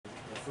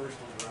first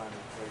Lagrange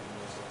equation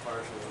is the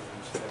partial with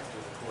respect to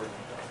the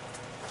coordinate dot.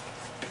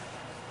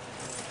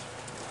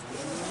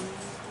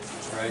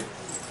 Right?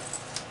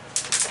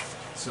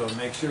 So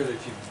make sure that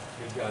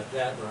you've got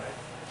that right.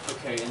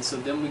 Okay, and so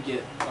then we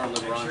get our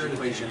Lagrange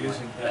equation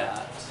like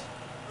that.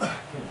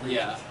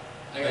 Yeah,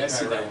 I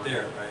see that right one.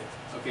 there, right?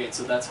 Okay,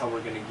 so that's how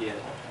we're going to get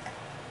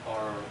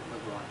our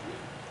Lagrange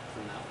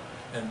from that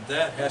one. And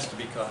that has to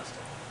be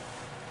constant.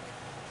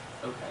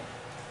 Okay.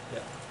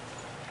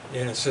 Yeah.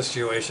 In a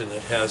situation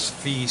that has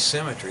phi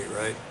symmetry,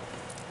 right?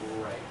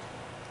 Right.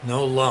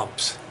 No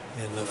lumps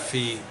in the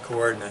phi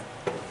coordinate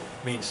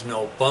means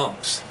no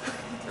bumps,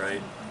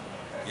 right?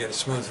 You get a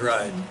smooth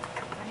ride.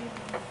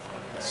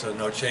 So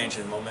no change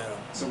in momentum.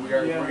 So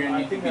we're going to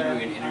need to be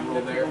doing an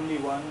integral there?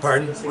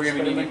 Pardon? We're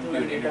going to need to do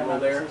an integral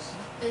there?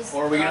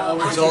 Or are we going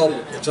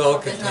to? It's all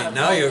contained.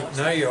 Now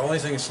your only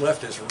thing that's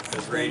left is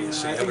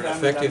radius. So you have an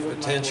effective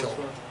potential.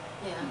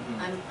 Yeah,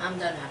 I'm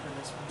done after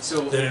this one.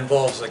 So that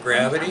involves the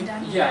gravity.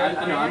 Yeah,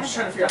 I know. I'm just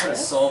trying to figure out how to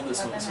solve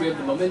this one. So we have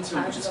the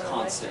momentum, which is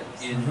constant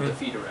in the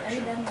phi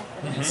direction,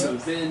 and so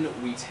then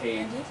we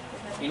take,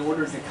 in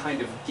order to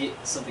kind of get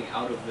something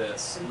out of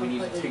this, we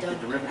need to take the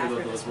derivative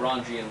of the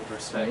Lagrangian with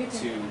respect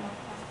to,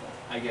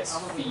 I guess,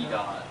 phi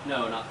dot.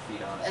 No, not phi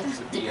dot.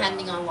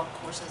 Depending on what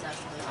courses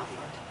actually offer.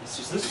 It's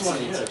just This one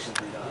is section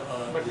 3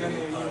 dot. But then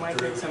you might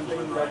take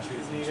something that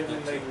is needed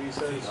in like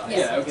research.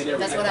 Yeah, okay, there we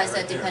That's go. what I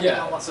said, depending on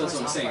Yeah, what so that's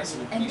course what I'm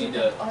saying. offered. So you need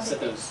to set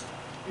those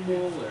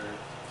equal, or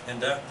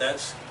And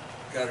that's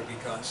got to be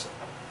constant.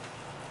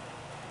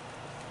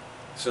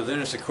 So then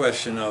it's a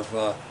question of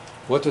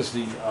what does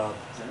the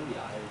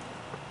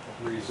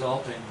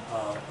resulting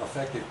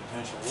effective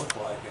potential look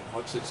like, and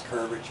what's its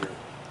curvature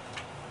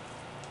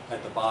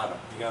at the bottom?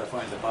 You got to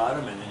find the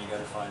bottom, and then you got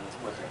to find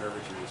what the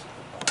curvature is at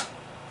the bottom.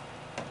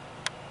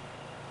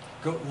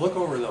 Go look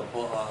over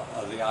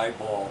the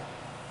eyeball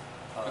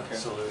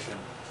solution.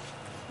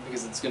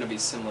 because it's going to be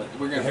similar.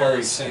 We're going to Very follow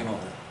the same similar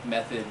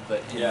method,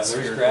 but in Yeah, there's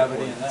spherical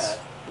gravity in coordinates. that,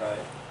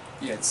 right?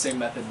 Yeah, it's the same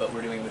method, but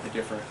we're doing it with a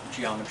different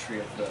geometry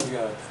of the. You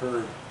got a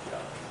curve,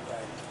 yeah,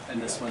 right.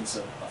 And this one's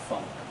a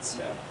funnel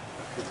instead.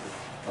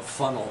 A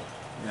funnel,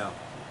 yeah.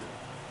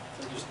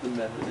 So just the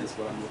method is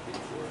what I'm looking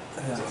for.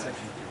 Yeah. So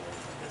section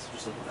 3, it's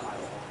just look at the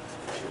eyeball.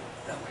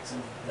 That makes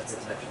sense. That's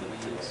the section that we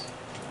use.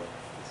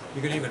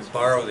 You can even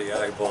borrow the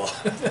eyeball.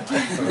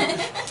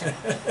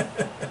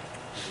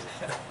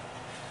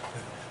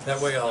 That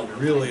way I'll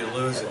really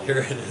lose it. Here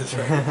it is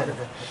right here.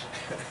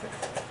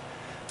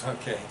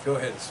 Okay, go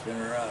ahead, spin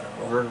her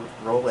around.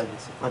 Roll it.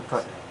 What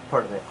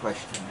part of that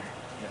question there?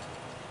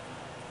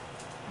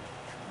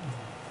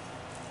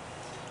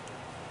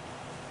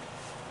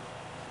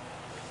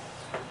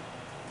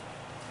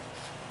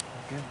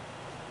 Okay.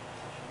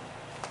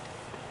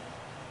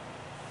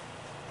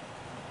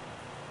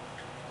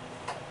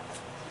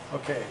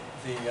 Okay,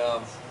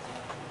 the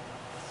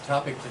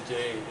topic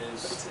today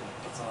is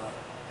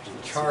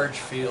charge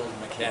field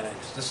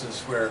mechanics. This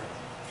is where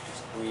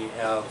we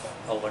have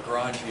a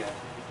Lagrangian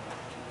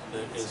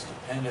that is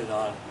dependent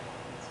on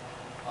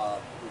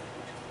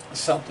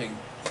something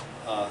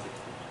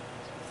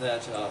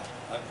that,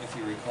 if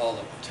you recall,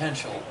 the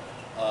potential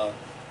of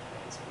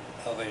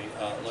a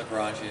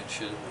Lagrangian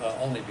should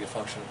only be a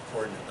function of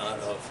coordinate, not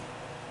of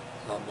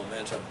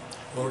momentum.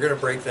 Well, we're going to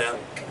break that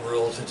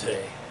rule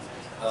today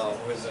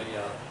with the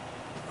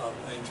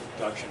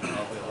introduction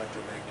of the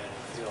electromagnetic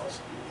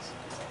fields.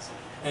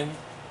 And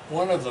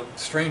one of the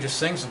strangest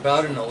things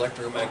about an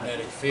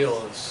electromagnetic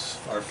field is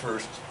our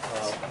first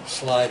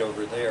slide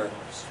over there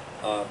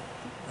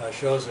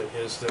shows it,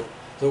 is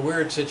the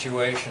weird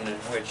situation in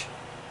which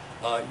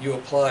you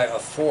apply a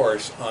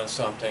force on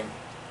something.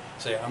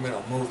 Say, I'm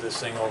going to move this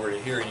thing over to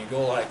here, and you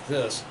go like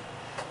this,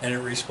 and it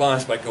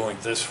responds by going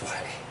this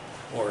way,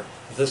 or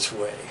this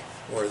way,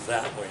 or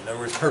that way. In other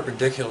words,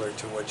 perpendicular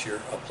to what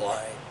you're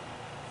applying.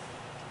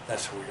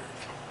 That's weird.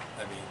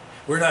 I mean,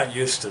 we're not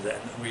used to that.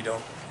 We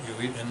don't,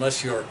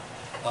 unless you're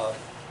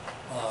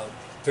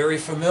very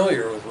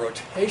familiar with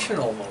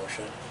rotational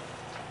motion,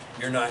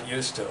 you're not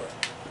used to it.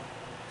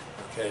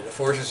 Okay, the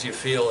forces you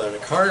feel at a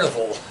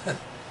carnival,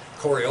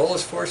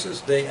 Coriolis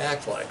forces, they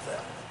act like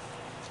that.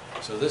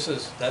 So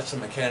that's a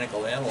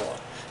mechanical analog.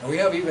 And we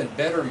have even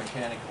better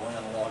mechanical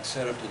analog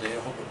set up today. I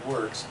hope it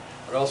works.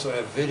 But also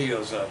have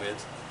videos of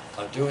it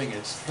doing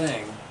its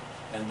thing,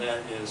 and that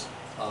is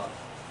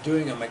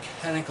doing a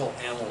mechanical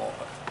analog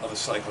of a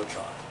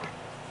cyclotron.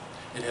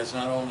 It has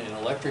not only an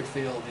electric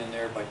field in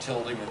there by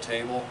tilting the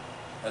table,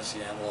 that's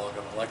the analog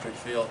of an electric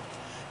field,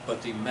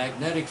 but the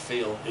magnetic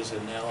field is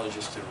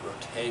analogous to the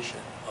rotation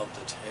of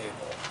the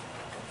table.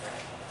 Okay.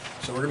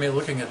 So we're going to be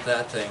looking at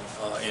that thing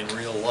in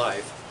real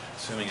life,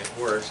 assuming it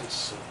works.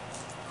 It's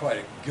quite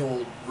a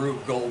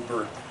Rube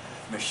Goldberg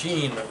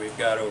machine that we've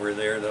got over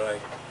there that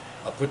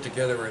I put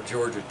together at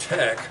Georgia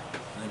Tech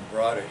and then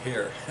brought it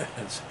here.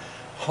 It's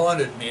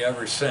haunted me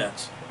ever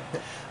since.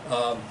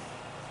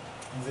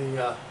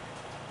 The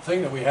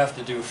thing that we have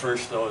to do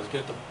first, though, is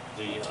get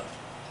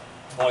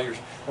while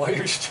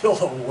you're still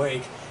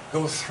awake,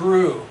 go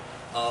through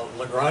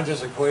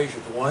Lagrange's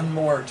equation one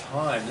more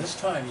time, this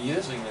time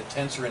using the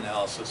tensor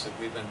analysis that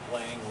we've been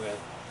playing with,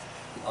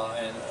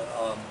 and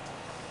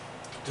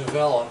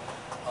develop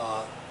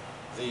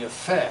the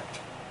effect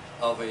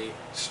of a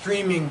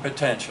streaming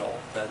potential,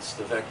 that's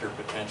the vector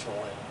potential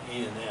in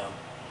E and M,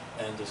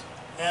 and this,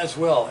 as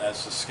well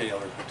as the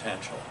scalar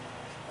potential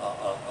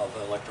of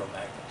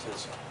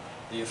electromagnetism.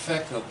 The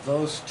effect of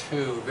those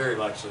two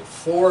variables, actually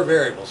 4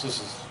 variables,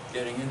 this is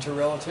getting into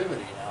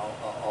relativity now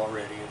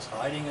already, it's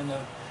hiding in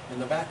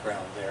the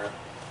background there,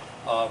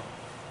 of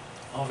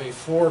a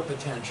 4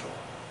 potential,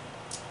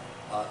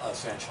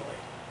 essentially.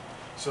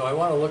 So I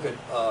want to look at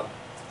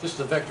just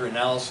the vector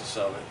analysis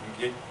of it and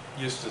get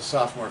used to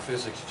sophomore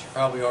physics that you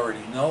probably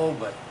already know,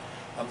 but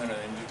I'm going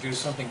to introduce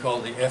something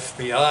called the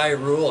FBI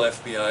rule.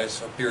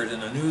 FBI's appeared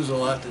in the news a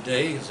lot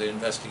today because they're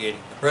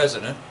investigating the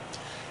president.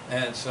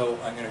 And so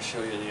I'm going to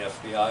show you the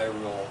FBI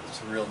rule.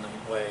 It's a real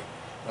neat way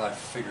that I've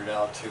figured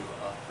out to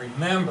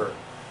remember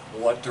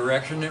what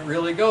direction it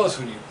really goes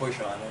when you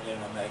push on it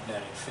in a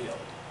magnetic field.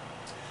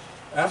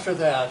 After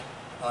that,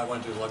 I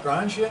went to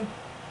Lagrangian,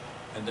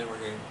 and then we're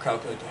going to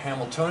calculate the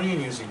Hamiltonian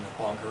using the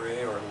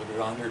Poincare or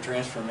Legendre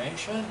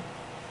transformation,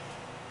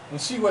 and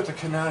see what the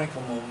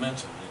canonical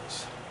momentum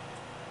is.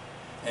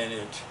 And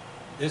it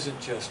isn't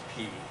just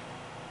P.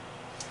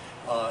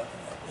 It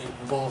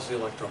involves the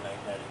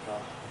electromagnetic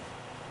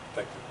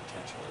vector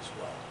potential as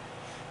well.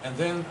 And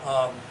then,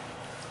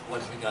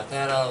 once we got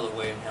that out of the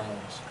way in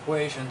Hamilton's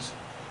equations,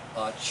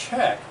 we're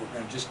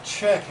going to just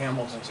check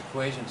Hamilton's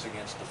equations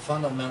against the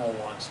fundamental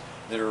ones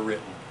that are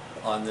written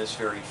on this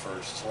very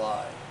first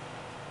slide.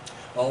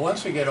 Well,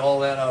 once we get all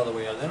that out of the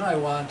way, then I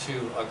want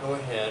to go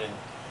ahead and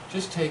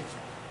just take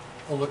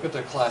a look at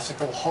the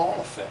classical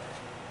Hall effect,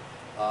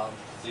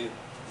 the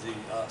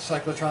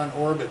cyclotron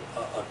orbit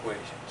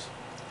equations.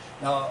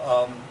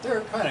 Now,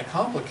 they're kind of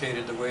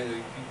complicated the way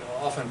they're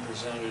often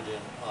presented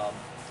in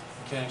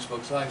mechanics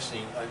books I've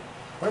seen.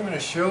 What I'm going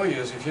to show you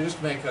is if you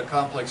just make a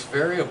complex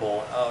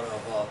variable out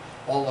of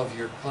all of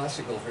your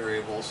classical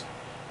variables,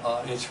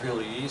 it's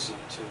really easy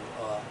to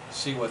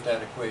see what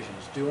that equation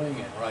is doing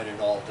and write it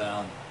all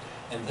down,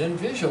 and then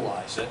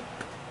visualize it.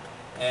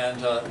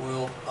 And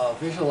we'll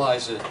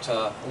visualize it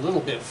a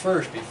little bit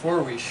first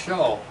before we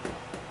show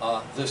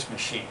this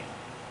machine.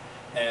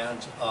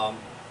 And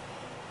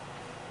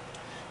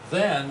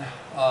then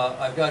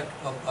I've got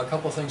a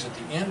couple things at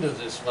the end of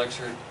this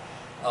lecture.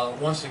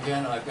 Once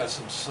again, I've got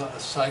some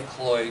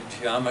cycloid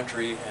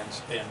geometry and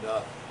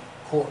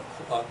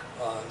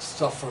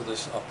stuff for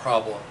this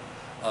problem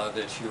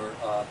that you're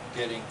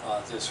getting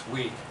this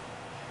week.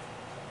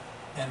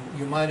 And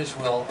you might as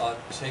well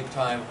take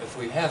time, if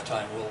we have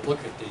time, we'll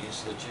look at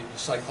these, the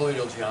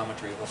cycloidal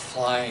geometry of a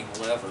flying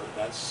lever.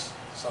 That's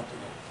something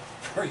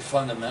very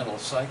fundamental,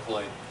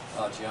 cycloid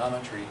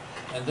geometry.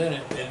 And then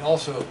it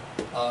also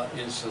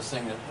is the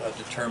thing that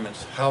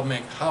determines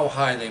how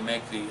high they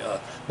make the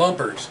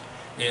bumpers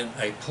in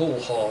a pool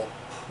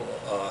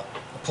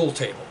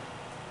table.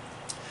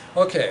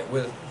 Okay,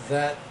 with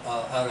that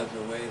out of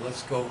the way,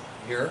 let's go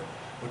here.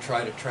 We'll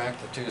try to track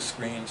the two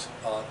screens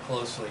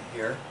closely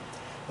here.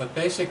 But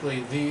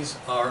basically, these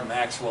are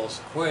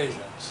Maxwell's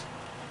equations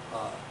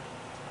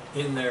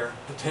in their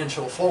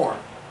potential form.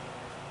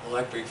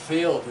 Electric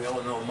field, we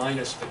all know,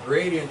 minus the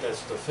gradient,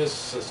 that's the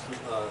physicist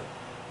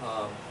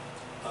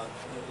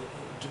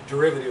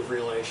derivative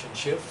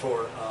relationship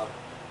for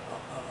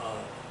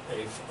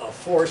a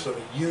force of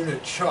a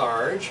unit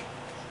charge,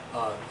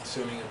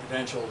 assuming the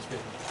potential has been,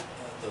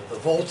 the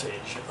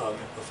voltage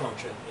the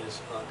function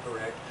is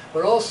correct.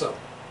 But also,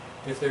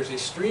 if there's a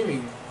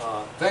streaming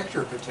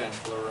vector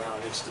potential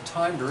around, it's the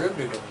time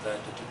derivative of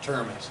that that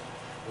determines,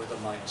 with a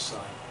minus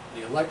sign,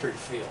 the electric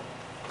field.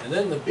 And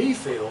then the B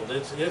field,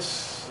 it's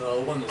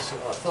one that's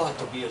thought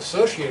to be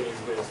associated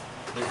with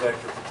the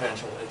vector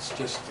potential. It's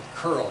just the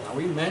curl. Now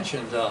we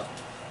mentioned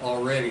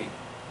already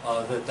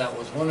that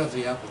was one of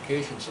the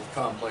applications of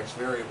complex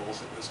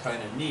variables. It was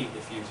kind of neat.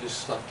 If you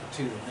just stuck to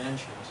 2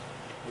 dimensions,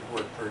 it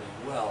worked pretty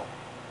well.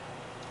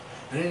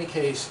 In any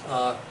case,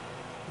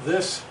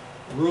 this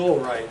rule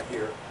right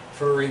here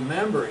for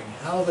remembering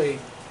how they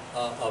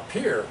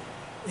appear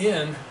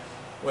in,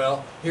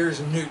 well, here's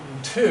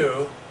Newton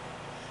 2,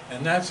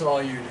 and that's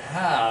all you'd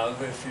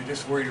have if you're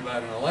just worried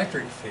about an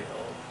electric field.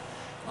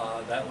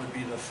 That would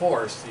be the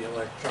force, the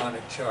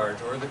electronic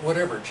charge, or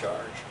whatever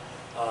charge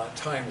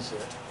times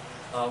it,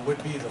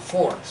 would be the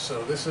force.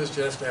 So this is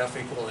just F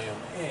equal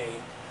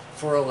ma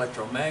for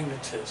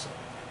electromagnetism.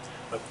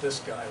 But this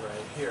guy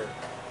right here,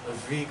 the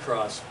V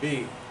cross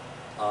B,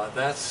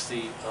 that's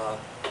the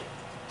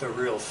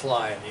real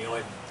fly in the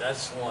ointment.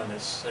 That's the one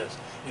that says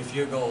if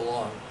you go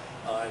along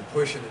and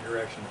push in the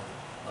direction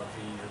of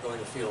V, you're going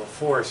to feel a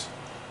force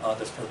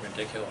that's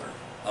perpendicular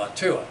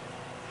to it.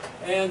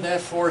 And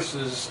that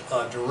force's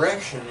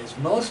direction is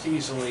most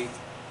easily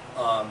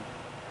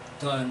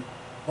done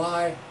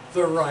by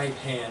the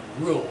right-hand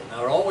rule.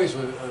 Now, it always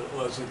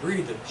was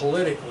agreed that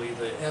politically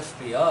the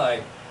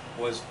FBI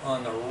was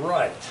on the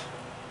right.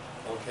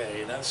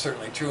 Okay, and that's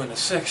certainly true in the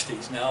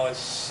 60s. Now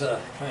it's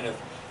kind of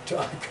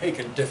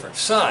taken a different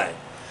side.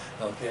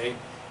 okay?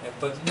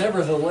 But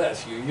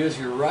nevertheless, you use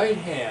your right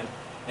hand,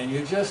 and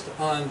you just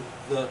on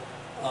the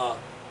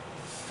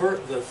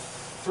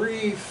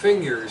three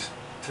fingers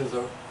to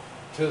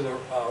the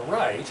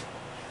right,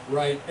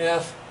 write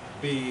F,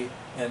 B,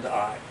 and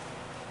I.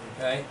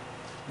 Okay.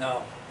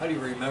 Now, how do you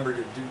remember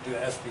to do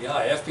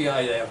FBI?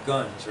 FBI, they have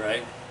guns,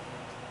 right?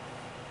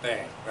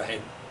 Bang,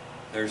 right?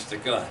 There's the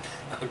gun.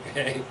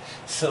 Okay.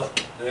 So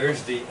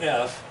there's the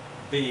F,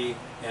 B,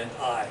 and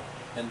I,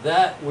 and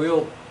that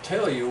will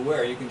tell you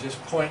where. You can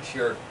just point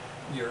your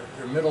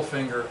middle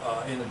finger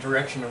in the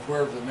direction of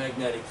wherever the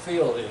magnetic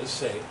field is,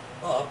 say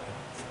up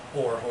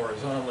or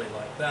horizontally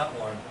like that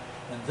one,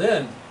 and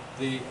then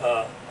the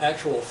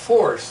actual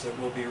force that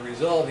will be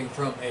resulting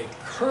from a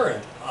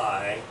current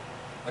I,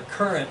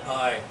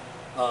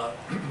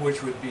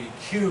 which would be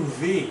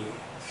QV,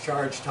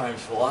 charge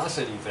times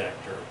velocity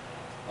vector,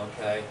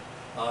 okay,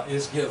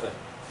 is given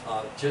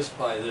just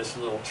by this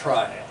little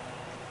triad.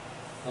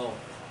 Well,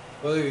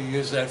 whether you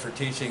use that for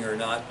teaching or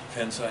not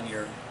depends on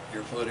your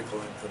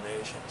political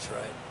inclinations,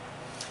 right?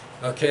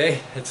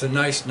 Okay, it's a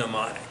nice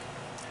mnemonic.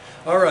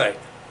 All right,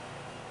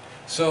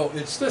 so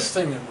it's this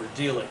thing that we're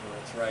dealing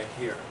with right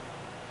here.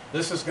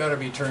 This has got to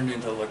be turned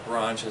into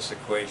Lagrange's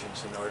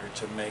equations in order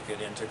to make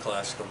it into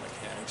classical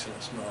mechanics in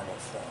its normal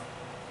form.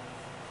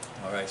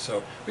 All right,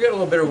 so we got a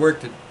little bit of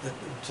work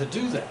to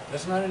do that.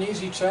 That's not an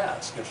easy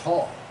task at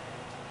all.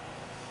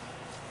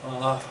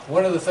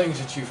 One of the things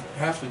that you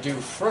have to do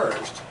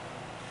first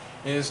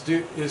is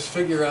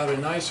figure out a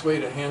nice way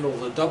to handle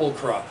the double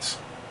cross.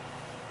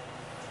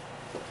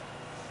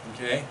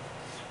 Okay,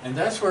 and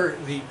that's where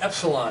the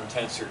epsilon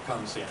tensor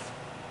comes in.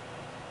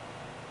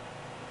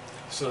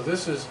 So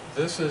this is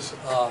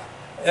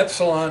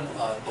epsilon.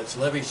 That's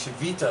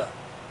Levi-Civita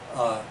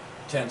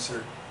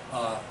tensor.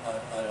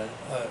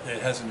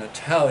 It has an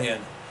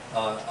Italian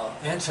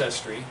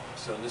ancestry.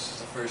 So this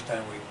is the first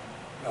time we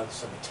got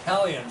some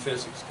Italian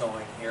physics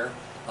going here,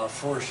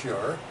 for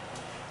sure.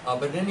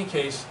 But in any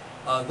case,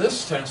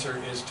 this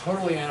tensor is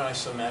totally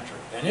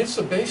antisymmetric, and it's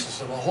the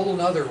basis of a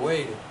whole other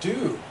way to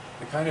do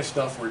the kind of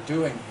stuff we're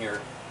doing here,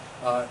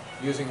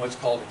 using what's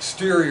called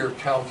exterior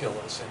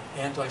calculus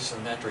and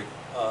antisymmetric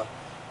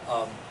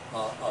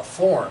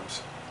forms,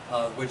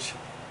 which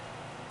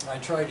I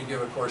tried to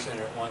give a course in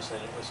it once,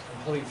 and it was a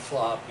complete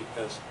flop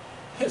because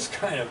it's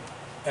kind of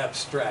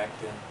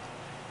abstract,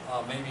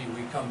 and maybe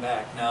we come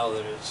back now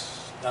that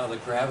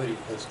that gravity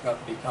has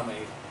become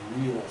a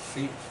real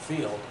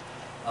field.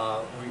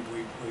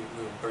 We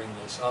will bring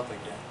this up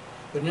again.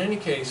 But in any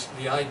case,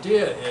 the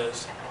idea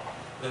is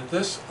that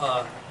this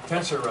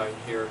tensor right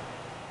here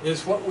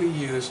is what we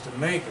use to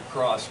make a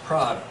cross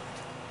product.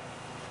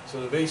 So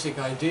the basic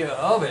idea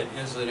of it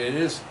is that it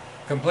is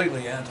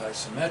completely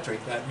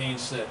antisymmetric. That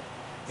means that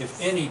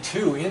if any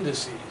two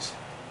indices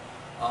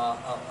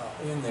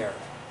in there,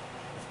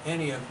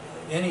 if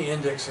any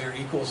index there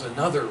equals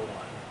another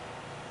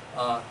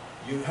one,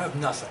 you have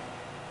nothing.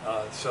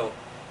 So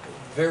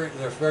there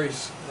are a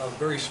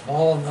very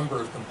small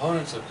number of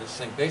components of this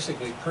thing,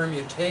 basically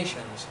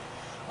permutations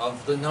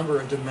of the number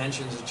of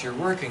dimensions that you're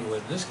working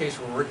with. In this case,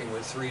 we're working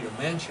with 3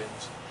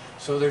 dimensions.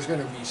 So there's going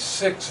to be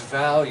 6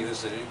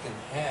 values that it can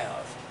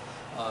have,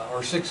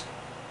 or 6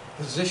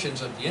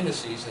 positions of the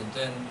indices, and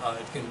then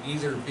it can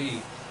either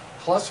be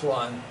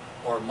 +1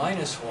 or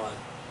 -1,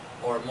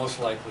 or most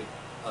likely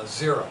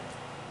 0.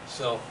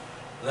 So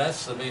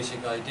that's the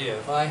basic idea.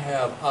 If I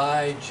have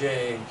I,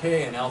 J, and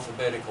K in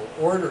alphabetical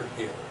order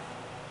here,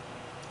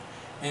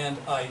 and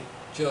I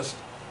just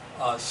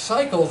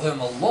cycle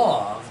them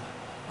along,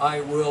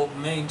 I will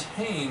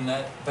maintain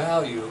that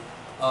value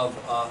of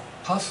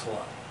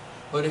 +1.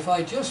 But if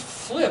I just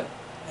flip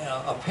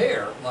a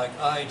pair, like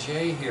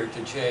IJ here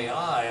to JI,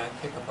 I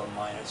pick up a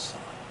minus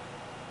sign.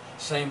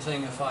 Same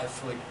thing if I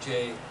flick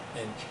J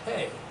and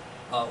K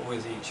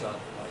with each other,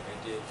 like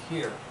I did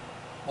here.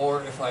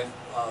 Or if I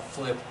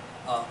flip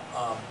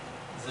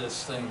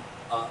this thing,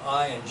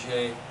 I and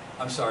J,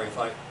 I'm sorry, if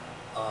am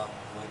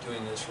I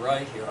doing this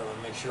right here? I want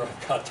to make sure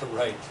I've got the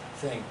right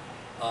thing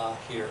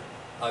here.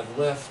 I've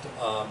left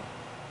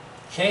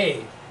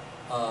K,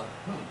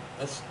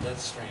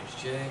 that's strange,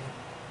 J.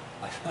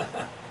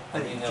 I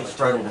think you just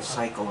started a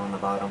cycle on the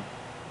bottom.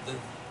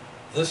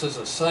 This is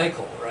a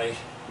cycle, right?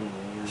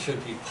 Mm-hmm. It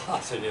should be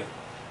positive.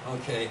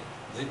 Okay,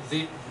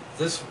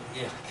 this,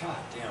 yeah, god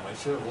damn, I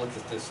should have looked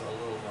at this a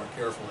little more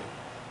carefully.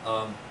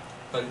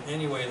 But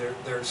anyway,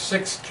 there are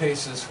 6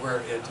 cases where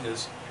it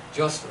is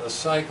just a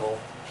cycle,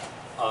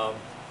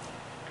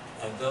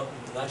 and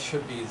that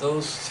should be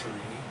those 3.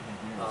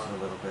 A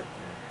little bit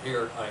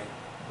here I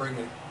bring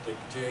the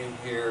J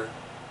here.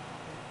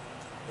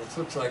 It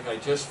looks like I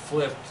just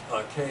flipped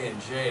K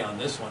and J on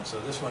this one, so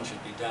this one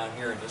should be down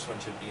here and this one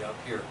should be up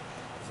here.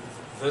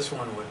 This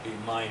one would be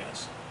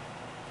minus.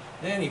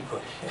 Then he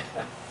put,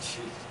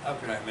 jeez, how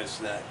could I miss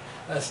that?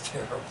 That's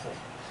terrible.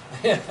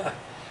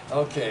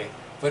 Okay,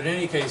 but in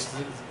any case,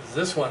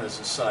 this one is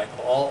a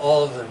cycle.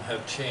 All of them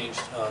have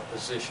changed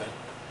position.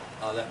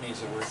 That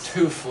means there were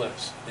 2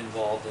 flips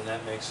involved, and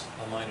that makes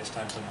a minus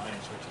times a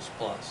minus, which is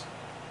plus.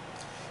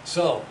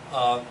 So,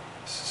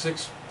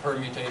 6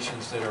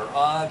 permutations that are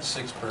odd,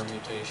 6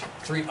 permutations,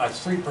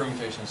 three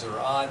permutations that are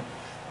odd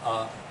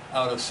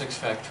out of 6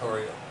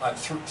 factorial,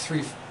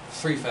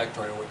 3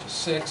 factorial, which is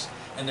 6,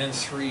 and then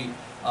 3, if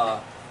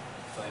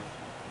I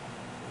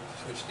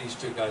switch these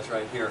two guys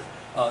right here,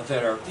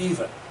 that are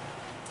even.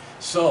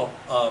 So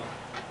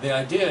the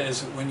idea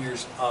is that when you're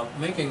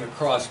making a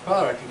cross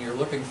product and you're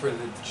looking for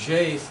the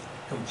jth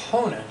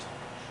component,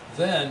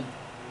 then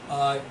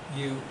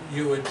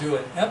you would do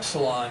an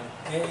epsilon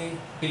A,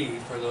 B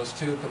for those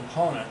 2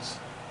 components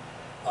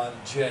on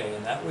J,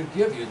 and that would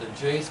give you the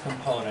jth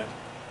component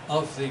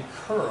of the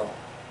curl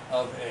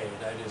of A,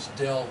 that is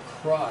del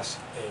cross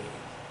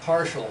A,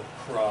 partial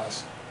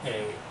cross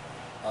A,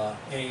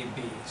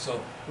 AB.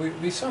 So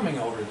we'd be summing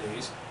over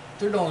these.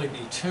 There'd only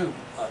be 2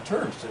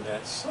 terms to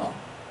that sum.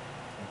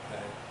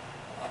 Okay,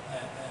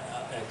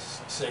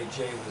 X, say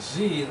J was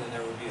Z, then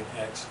there would be an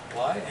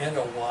XY and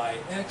a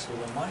YX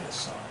with a minus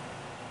sign.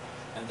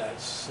 And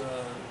that's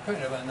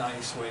kind of a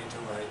nice way to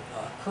write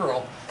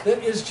curl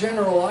that is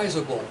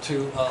generalizable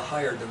to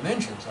higher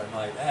dimensions, I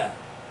might add.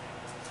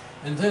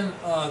 And then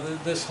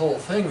this whole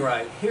thing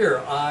right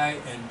here, I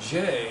and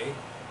J,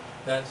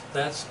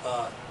 that's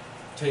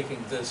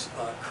taking this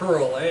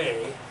curl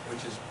A,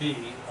 which is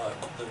B,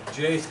 the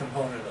jth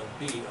component of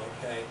B,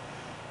 okay,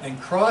 and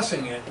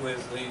crossing it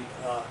with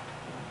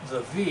the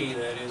V,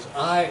 that is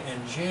I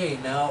and J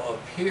now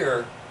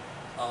appear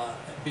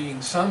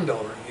being summed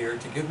over here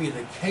to give me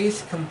the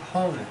kth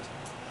component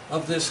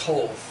of this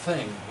whole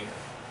thing here,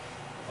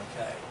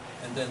 okay?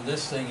 And then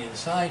this thing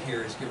inside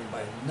here is given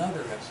by another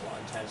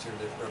epsilon tensor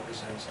that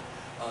represents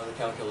the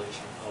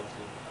calculation of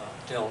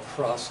the del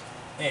cross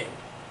A.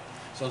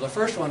 So the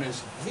first one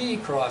is V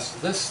cross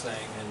this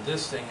thing, and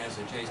this thing has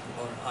a jth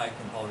component, I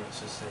component,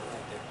 it's just there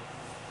right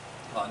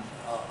there, on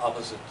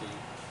opposite the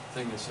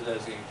thing that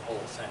says the whole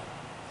thing.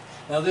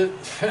 Now this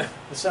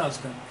sounds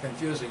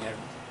confusing, and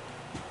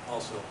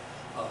also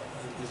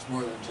it's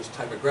more than just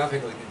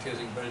typographically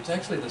confusing, but it's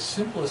actually the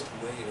simplest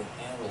way to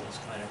handle this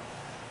kind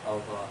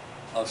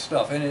of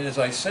stuff. And as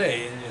I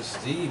say, it is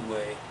the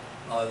way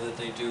that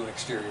they do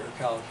exterior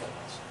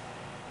calculus.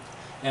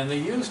 And they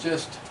use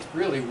just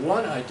really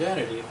one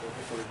identity,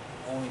 if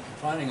we're only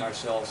confining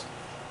ourselves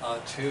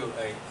to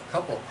a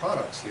couple of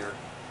products here.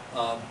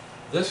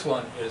 This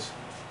one is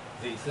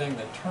the thing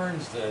that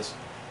turns this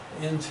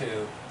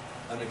into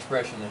an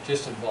expression that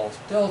just involves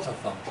delta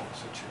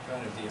functions, which are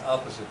kind of the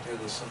opposite to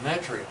the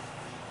symmetry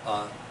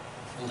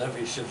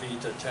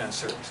Levi-Civita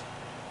tensors,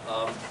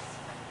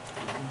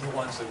 the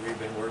ones that we've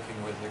been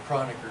working with, the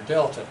Kronecker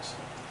deltas.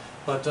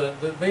 But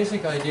the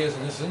basic idea is,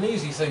 and this is an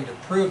easy thing to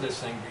prove this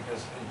thing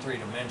because in 3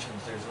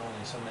 dimensions there's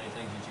only so many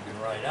things that you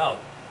can write out,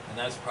 and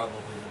that's probably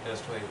the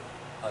best way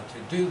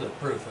to do the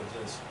proof of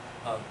this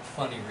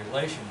funny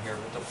relation here.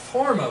 But the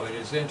form of it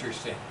is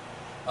interesting.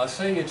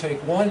 Say you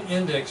take one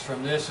index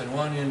from this and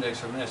one index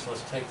from this.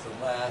 Let's take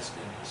the last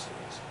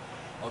indices.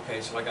 Okay,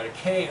 so I got a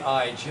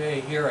Kij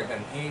here, I got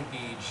an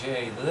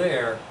Abj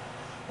there.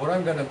 What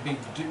I'm going to be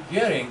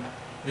getting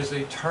is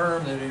a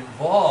term that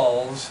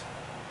involves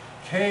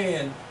K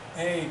and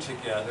A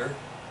together.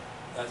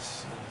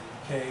 That's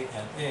K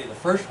and A, the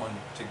first one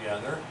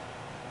together.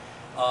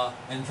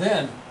 And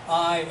then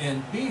I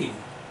and B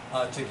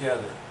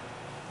together,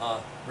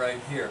 right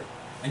here.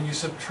 And you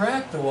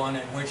subtract the one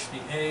in which the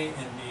A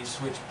and B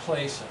switch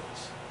places.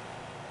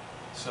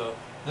 So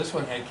this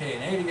one had K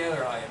and A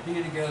together, I and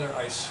B together.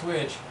 I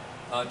switch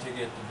to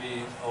get the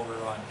B over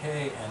on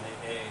K and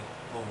the A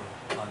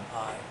over on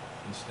I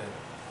instead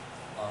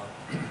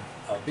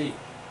of B.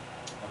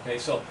 Okay,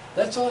 so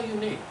that's all you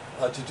need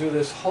to do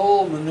this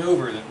whole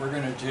maneuver that we're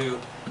going to do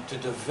to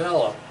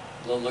develop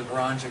the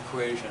Lagrange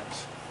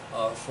equations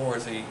for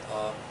the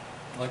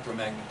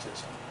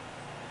electromagnetism.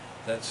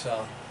 That's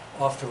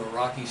off to a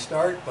rocky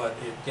start, but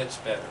it gets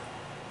better.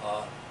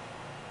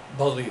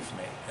 Believe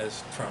me,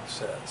 as Trump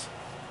says.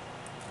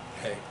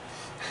 Okay,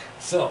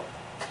 so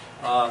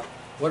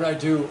what I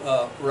do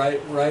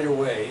right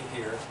away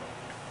here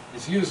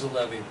is use the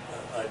Levy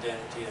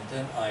identity, and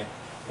then I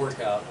work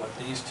out what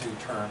these 2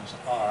 terms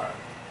are.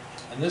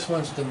 And this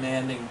one's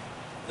demanding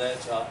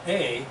that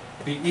A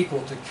be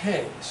equal to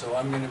K, so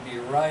I'm going to be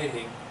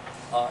writing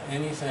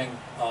anything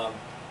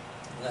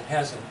that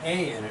has an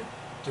A in it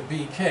to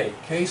be K.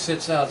 K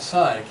sits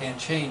outside, I can't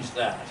change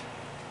that.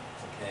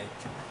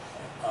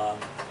 Okay.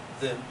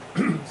 Then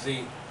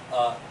the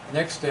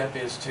next step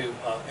is to,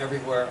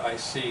 everywhere I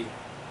see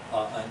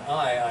an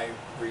I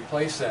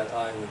replace that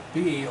I with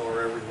B,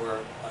 or everywhere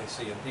I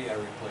see a B, I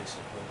replace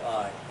it with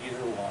I,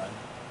 either one,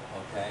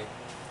 okay?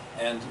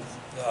 And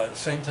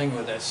same thing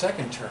with that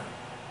second term.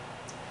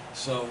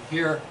 So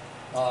here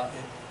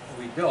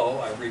we go,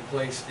 I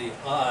replace the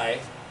I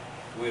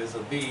with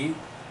a B,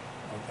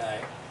 okay,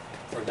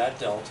 for that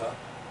delta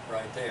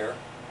right there.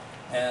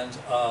 And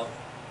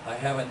I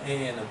have an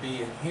A and a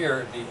B in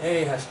here. The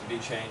A has to be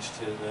changed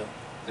to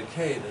the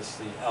K, that's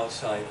the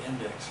outside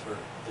index for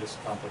this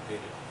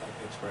complicated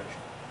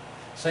expression.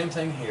 Same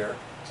thing here,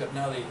 except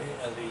now the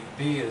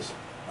B has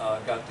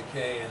got the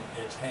K and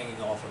it's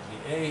hanging off of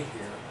the A here.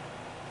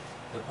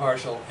 the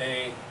partial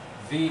A,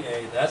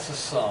 VA, that's a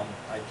sum,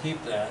 I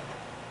keep that,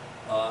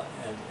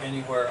 and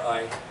anywhere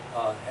I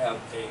have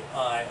a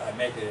I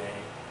make it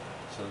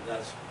A, so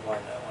that's why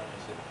that one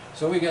is it.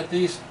 So we get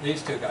these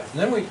two guys, and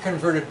then we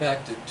convert it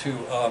back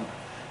to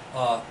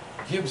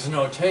Gibbs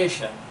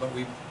notation, but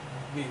we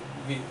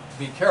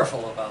be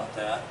careful about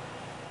that.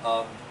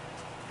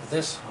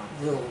 This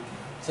little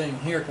thing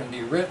here can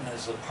be written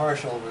as the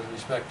partial with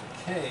respect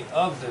to K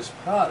of this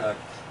product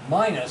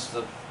minus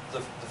the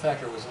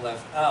factor was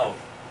left out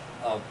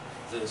of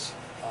this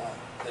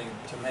thing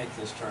to make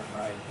this term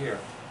right here.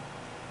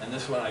 And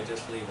this one I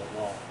just leave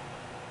alone.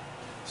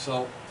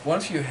 So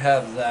once you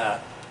have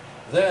that,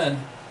 then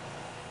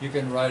you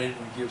can write it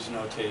in Gibbs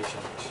notation,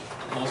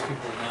 which most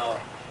people now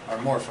are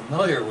more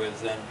familiar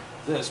with than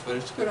this, but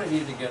it's a good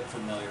idea to get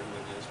familiar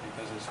with this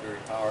because it's very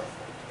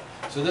powerful.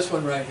 So this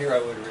one right here I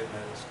would have written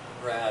as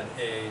grad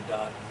A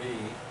dot V.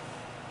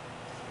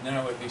 And then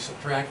I would be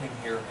subtracting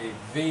here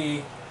a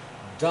V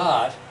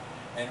dot,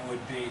 and it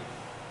would be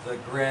the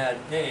grad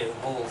A, the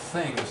whole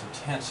thing is a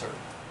tensor,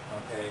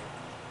 okay?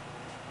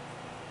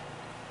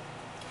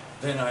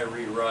 Then I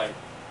rewrite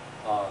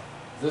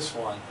this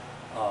one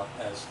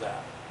as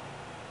that.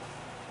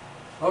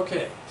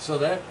 Okay, so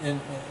that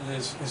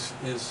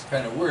is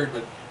kind of weird,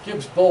 but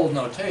Gibbs bold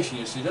notation,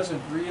 you see,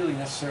 doesn't really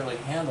necessarily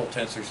handle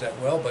tensors that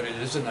well, but it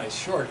is a nice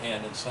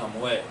shorthand in some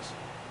ways.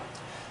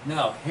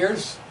 Now,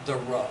 here's the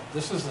rub.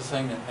 This is the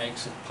thing that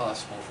makes it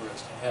possible for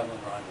us to have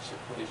Lagrange's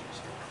equations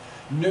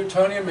here.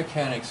 Newtonian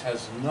mechanics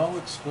has no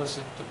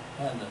explicit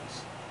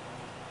dependence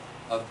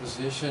of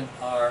position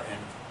r and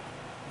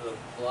the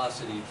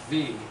velocity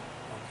v,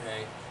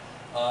 okay?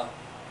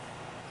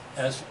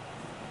 As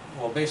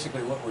well,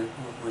 basically what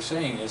we're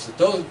saying is that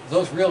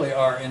those really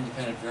are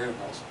independent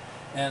variables,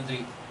 and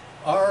the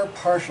r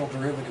partial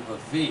derivative of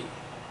v,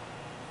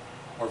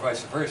 or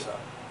vice versa,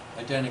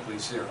 identically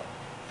zero.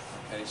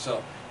 Okay,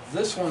 so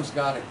this one's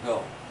got to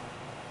go.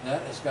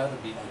 That has got to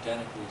be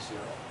identically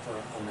zero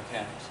for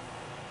mechanics.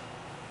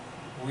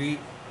 We,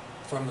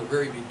 from the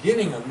very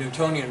beginning of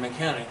Newtonian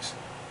mechanics,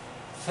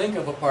 think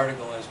of a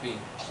particle as being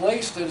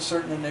placed at a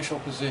certain initial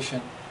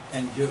position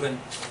and given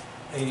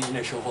an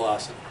initial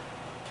velocity.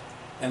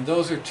 And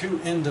those are two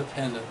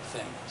independent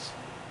things.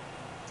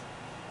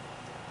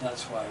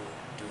 That's why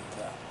we're doing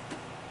that.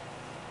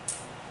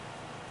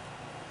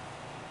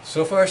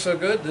 So far so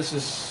good. This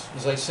is,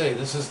 as I say,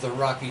 this is the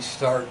rocky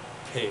start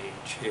page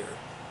here.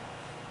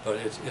 But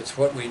it's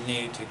what we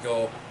need to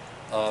go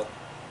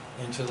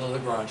into the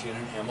Lagrangian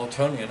and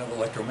Hamiltonian of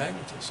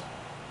electromagnetism.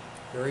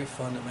 Very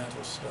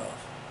fundamental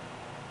stuff.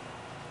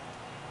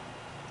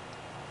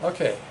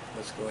 Okay,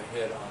 let's go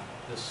ahead on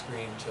this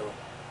screen till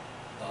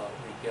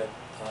we get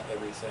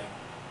everything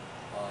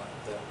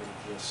that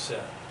we just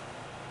said.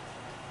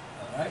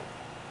 All right?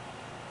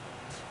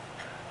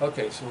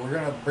 Okay, so we're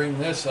going to bring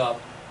this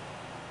up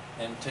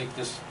and take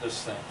this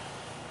thing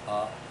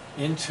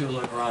into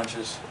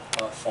Lagrange's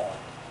form.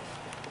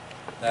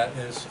 That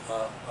is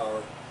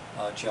our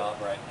job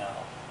right now.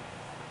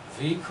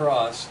 V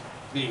cross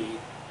B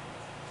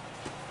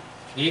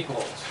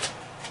equals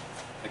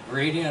the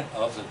gradient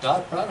of the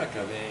dot product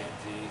of A and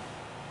V,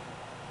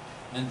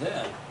 and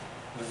then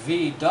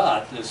V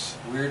dot, this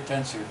weird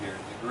tensor here,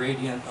 the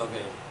gradient of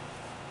A,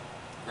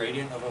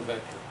 gradient of a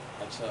vector.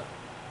 That's a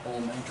whole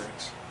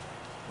matrix,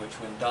 which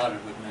when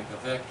dotted would make a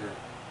vector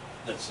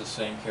that's the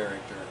same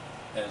character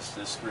as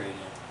this gradient,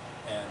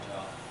 and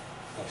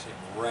I say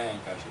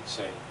rank, I should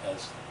say,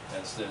 as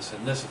this,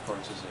 and this of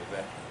course is a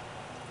vector,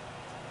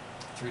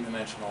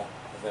 three-dimensional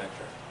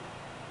vector.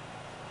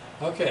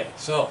 Okay,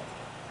 so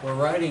we're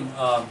writing,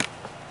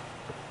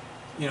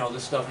 you know,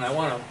 this stuff, and I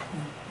want to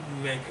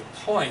make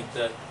a point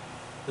that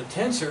the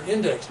tensor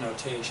index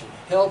notation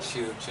helps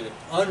you to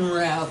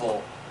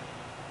unravel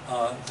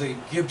the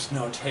Gibbs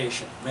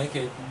notation, make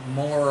it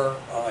more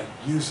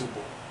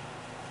usable.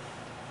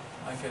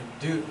 I can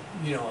do,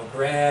 you know, a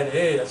grad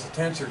A, that's a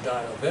tensor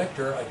dot a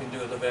vector, I can do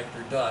the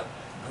vector dot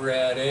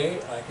grad A,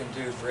 I can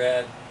do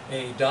grad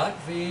A dot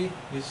V,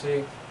 you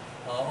see,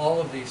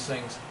 all of these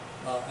things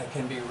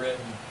can be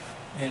written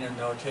in a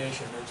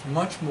notation. It's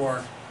much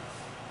more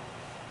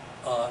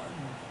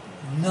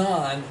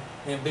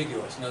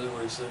non-ambiguous. In other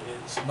words,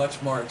 it's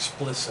much more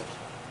explicit.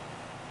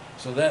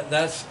 So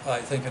that's, I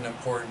think, an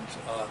important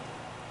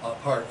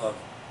part of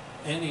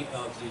any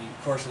of the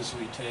courses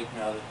we take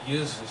now that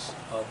uses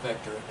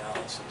vector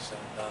analysis,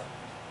 and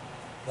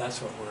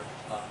that's what we're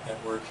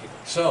at work here.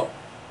 So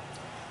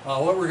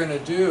what we're going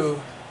to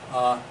do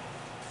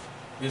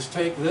is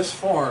take this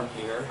form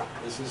here.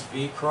 This is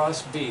V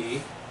cross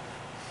B.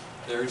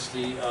 There's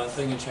the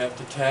thing that you have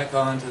to tack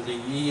on to the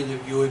E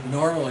that you would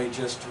normally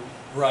just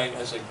write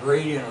as a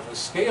gradient of a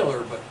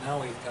scalar, but now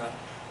we've got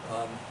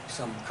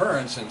some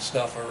currents and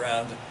stuff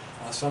around.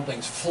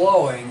 Something's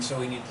flowing, so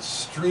we need the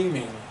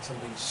streaming,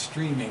 something's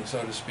streaming,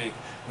 so to speak.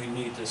 We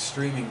need the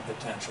streaming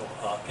potential,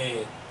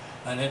 A,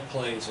 and it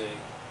plays a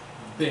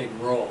big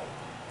role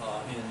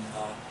in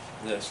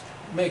this.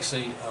 It makes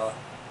the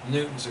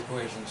Newton's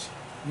equations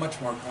much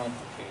more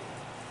complicated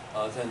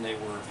than they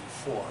were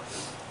before.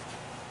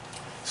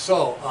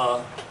 So,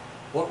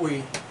 what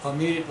we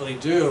immediately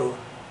do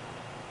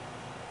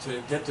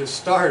to get this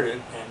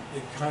started, and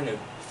it kind of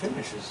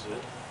finishes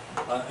it,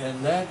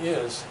 and that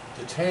is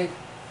to take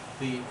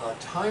the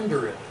time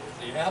derivative,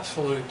 the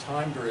absolute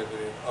time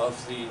derivative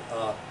of the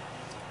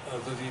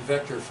V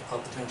vector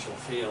potential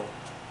field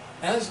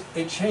as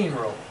a chain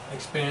rule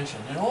expansion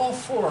in all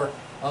four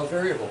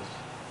variables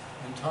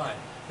in time.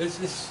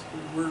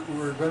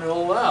 We're going to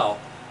allow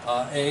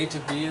A to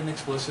be an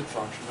explicit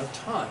function of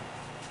time.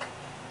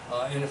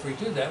 And if we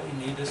do that,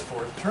 we need this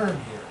fourth term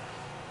here,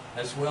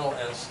 as well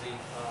as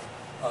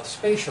the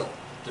spatial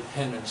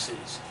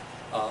dependencies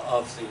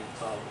of the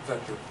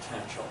vector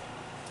potential.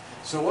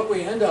 So what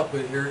we end up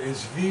with here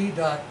is V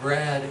dot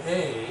grad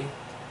A,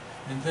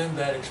 and then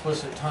that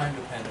explicit time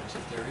dependence,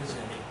 if there is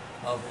any,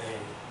 of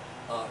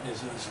A,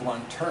 is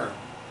one term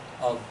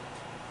of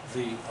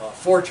the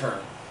four-term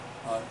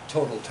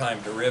total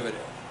time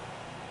derivative.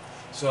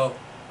 So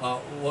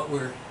what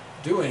we're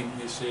doing,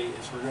 you see,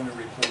 is we're going to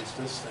replace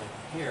this thing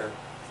here,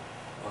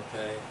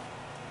 okay,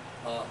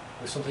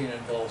 with something that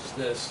involves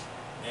this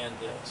and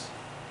this.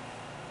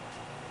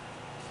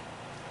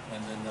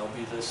 And then there'll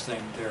be this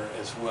thing there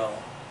as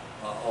well,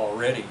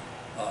 already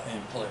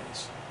in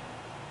place.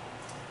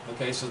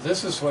 Okay, so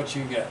this is what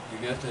you get. You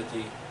get that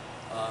the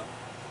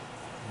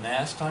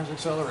mass times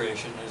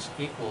acceleration is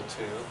equal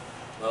to,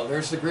 well,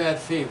 there's the grad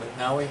phi, but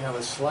now we have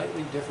a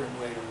slightly different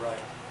way to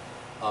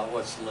write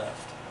what's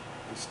left.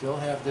 We still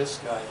have this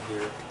guy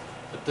here,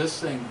 but this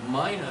thing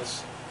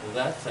minus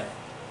that thing,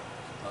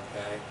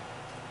 okay?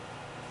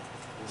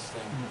 This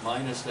thing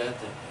minus that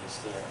thing is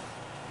there.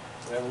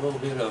 So we have a little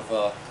bit of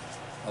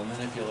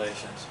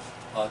manipulations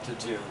to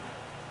do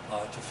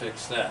to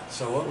fix that.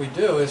 So what we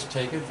do is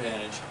take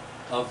advantage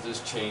of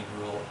this chain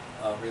rule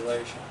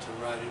relation to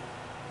write it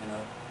in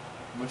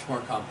a much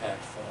more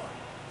compact form.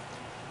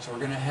 So we're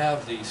going to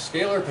have the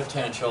scalar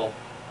potential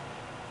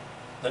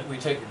that we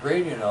take a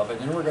gradient of, and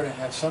then we're going to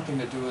have something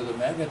to do with the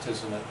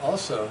magnetism that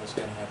also is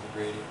going to have the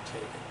gradient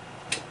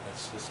taken.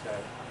 That's this guy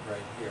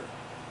right here.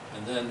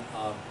 And then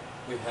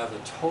we have the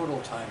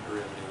total time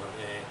derivative of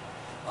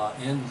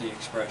A in the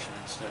expression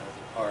instead of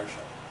the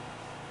partial.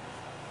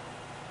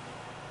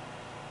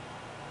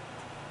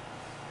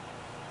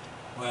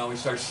 Well, we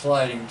start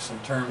sliding some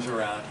terms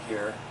around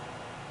here.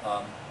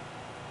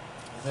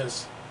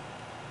 This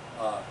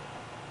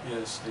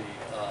is the,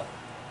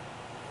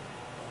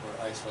 we're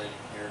isolating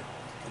here,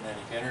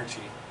 kinetic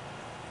energy.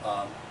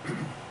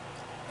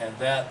 And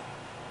that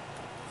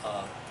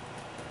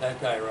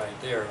guy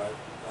right there,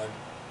 I'm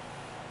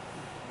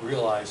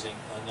realizing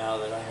now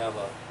that I have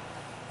a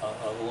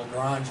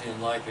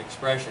Lagrangian-like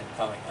expression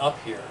coming up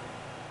here,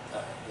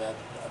 that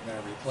I'm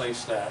going to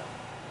replace that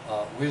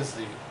with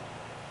the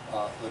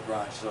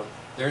Lagrange. So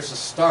there's the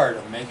start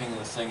of making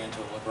the thing into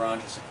a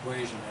Lagrange's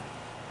equation.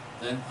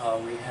 And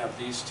then we have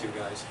these two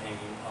guys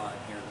hanging on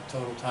here, the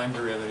total time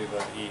derivative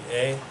of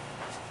EA,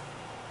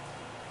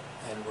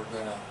 and we're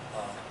going to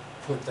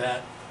put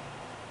that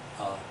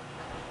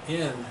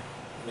in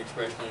an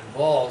expression that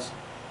involves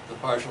the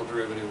partial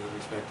derivative with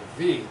respect to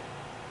V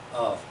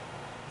of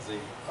the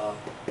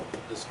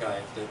this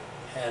guy that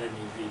had an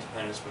EV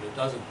dependence, but it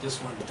doesn't. This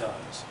one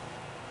does.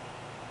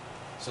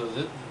 So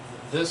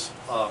this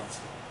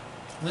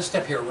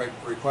step here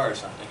requires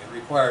something. It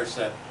requires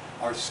that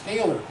our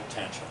scalar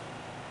potential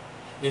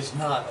is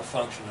not a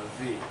function of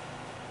V.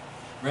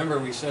 Remember,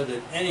 we said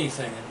that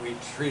anything that we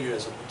treated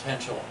as a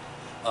potential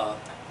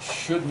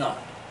should not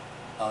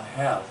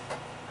have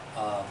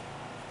a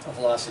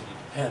velocity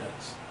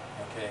dependence.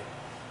 Okay,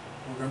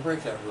 we're going to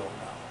break that rule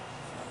now.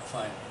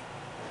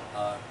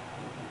 Finally,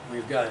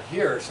 we've got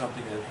here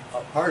something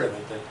that part of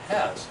it that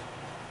has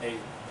a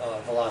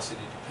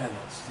velocity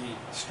dependence,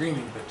 the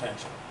streaming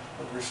potential.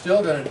 But we're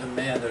still going to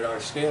demand that our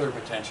scalar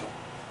potential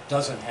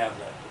doesn't have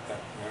that.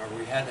 Remember,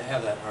 we had to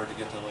have that in order to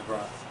get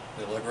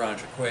the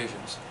Lagrange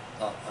equations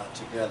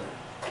together.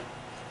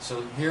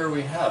 So here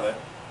we have it.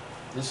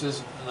 This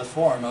is the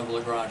form of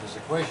Lagrange's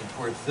equation,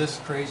 where this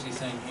crazy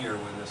thing here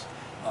with this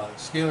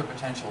scalar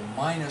potential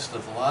minus the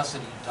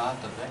velocity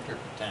dot the vector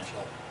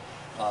potential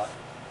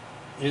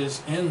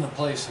is in the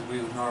place that we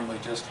would normally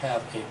just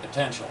have a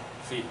potential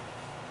phi.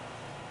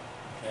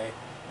 Okay,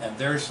 and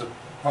there's the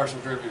partial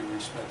derivative with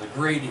respect, the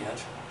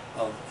gradient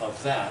of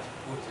that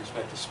with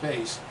respect to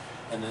space,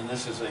 and then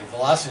this is a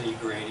velocity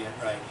gradient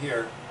right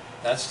here.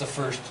 That's the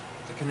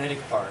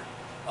kinetic part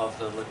of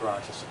the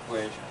Lagrange's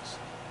equations.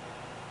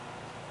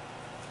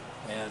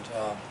 And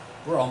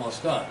we're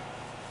almost done.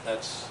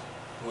 That's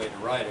the way to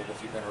write it,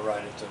 if you're going to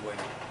write it the way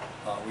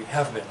we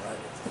have been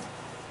writing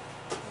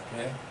it.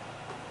 Okay?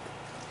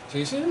 So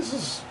you see, this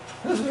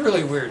is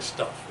really weird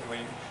stuff. I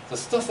mean, the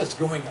stuff that's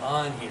going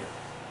on here,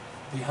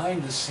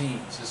 behind the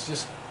scenes, is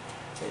just,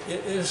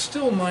 it is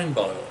still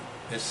mind-boggling.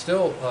 It's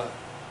still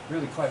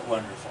really quite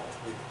wonderful.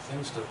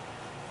 Things to,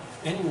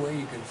 any way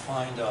you can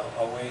find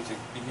a way to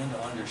begin to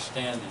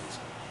understand these,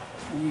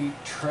 we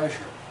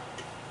treasure.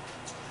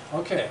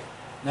 Okay,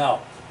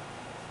 now,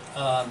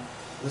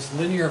 this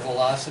linear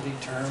velocity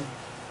term,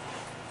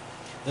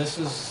 this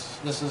is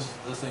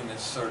the thing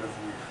that's sort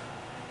of weird.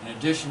 in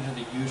addition to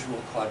the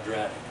usual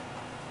quadratic.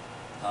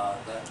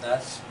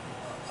 That's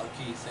a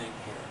key thing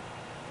here.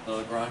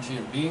 The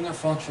Lagrangian being a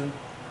function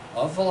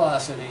of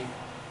velocity,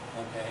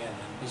 okay, and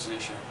then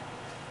position,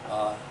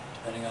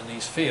 depending on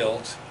these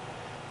fields,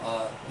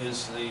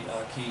 is the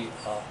key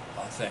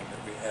thing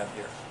that we have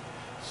here.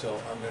 So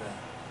I'm going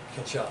to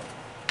catch up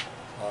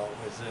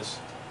with this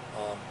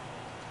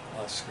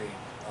screen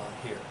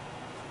here.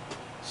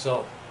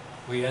 So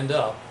we end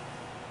up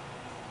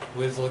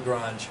with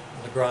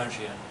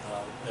Lagrangian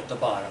at the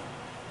bottom.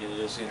 It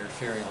is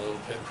interfering a little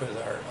bit with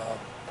our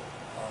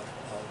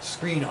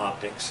screen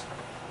optics,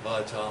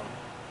 but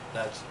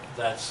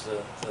that's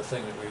the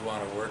thing that we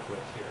want to work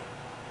with here.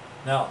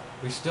 Now,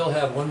 we still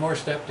have one more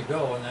step to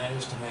go, and that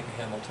is to make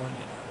a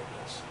Hamiltonian out of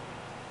this.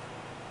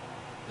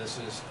 This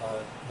is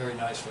a very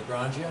nice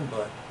Lagrangian,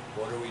 but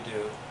what do we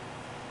do?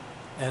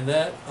 And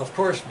that, of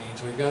course,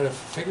 means we've got to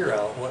figure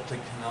out what the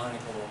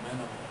canonical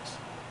momentum is.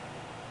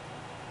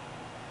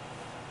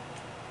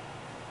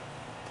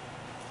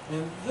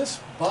 And this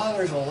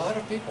bothers a lot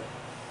of people.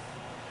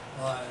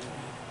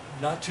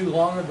 Not too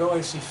long ago,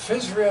 I see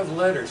PHYS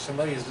letters.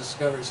 Somebody has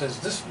discovered, says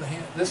this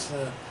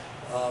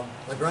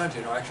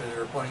Lagrangian, or actually they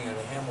were pointing at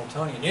a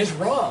Hamiltonian, is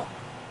wrong.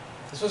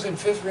 This was in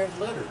PHYS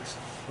letters.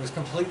 It was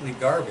completely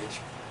garbage,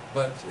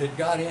 but it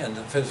got in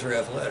the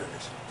PHYS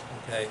letters.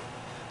 Okay,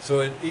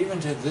 so even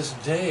to this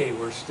day,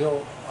 we're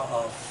still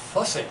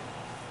fussing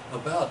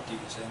about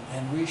these,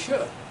 and we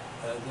should.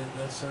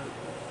 That's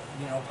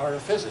part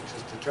of physics,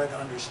 is to try to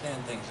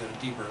understand things at a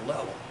deeper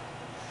level.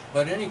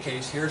 But in any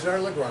case, here's our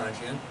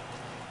Lagrangian,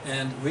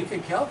 and we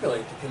can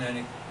calculate the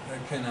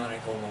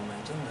canonical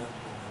momentum.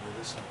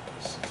 This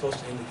is supposed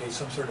to indicate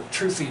some sort of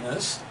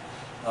truthiness.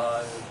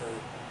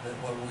 That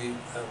what we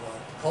have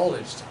called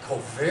it is the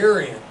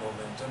covariant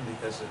momentum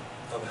because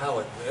of how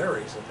it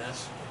varies, and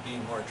that's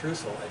being more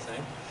truthful, I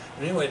think.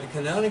 But anyway, the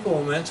canonical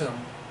momentum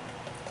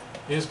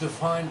is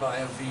defined by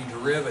a v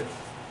derivative.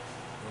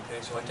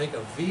 Okay, so I take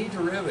a v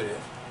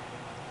derivative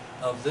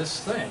of this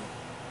thing.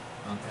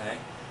 Okay,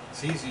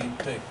 it's easy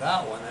to take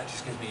that one. That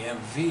just gives me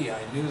mv.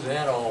 I knew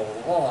that all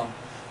along.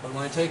 But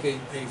when I take a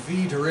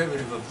v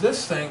derivative of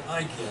this thing,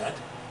 I get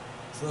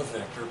the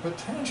vector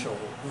potential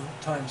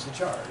times the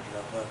charge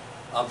of the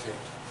object.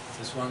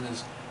 This one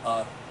is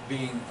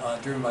being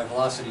driven by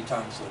velocity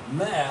times the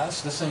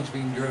mass. This thing's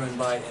being driven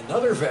by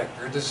another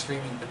vector, the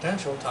streaming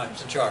potential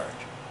times the charge.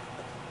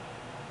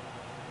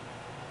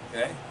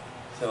 Okay?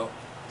 So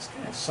there's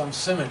kind of some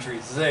symmetry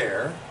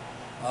there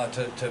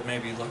to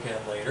maybe look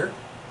at later.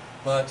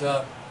 But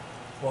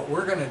what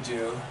we're going to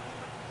do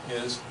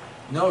is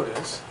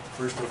notice,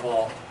 first of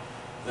all,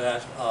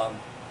 that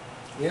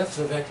if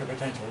the vector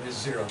potential is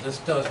 0, this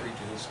does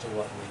reduce to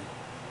what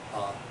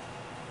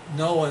we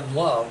know and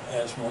love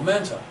as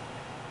momentum.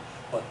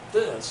 But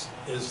this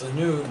is the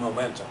new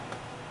momentum.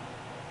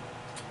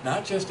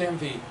 Not just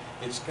mv,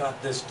 it's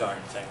got this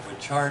darn thing with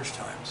charge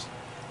times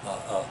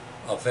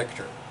a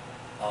vector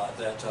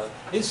that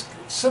is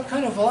some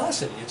kind of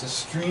velocity. It's a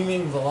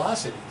streaming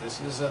velocity.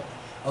 This is a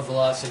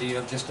velocity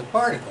of just a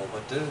particle,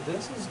 but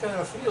this has got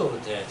a field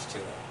attached to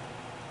it.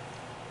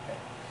 Okay.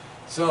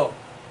 So,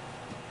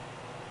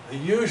 the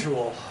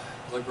usual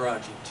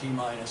Lagrangian, T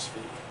minus V,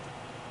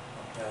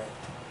 okay,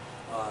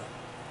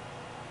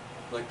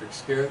 electric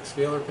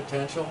scalar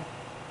potential,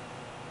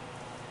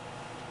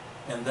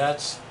 and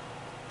that's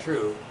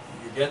true,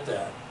 you get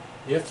that,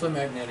 if the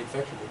magnetic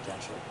vector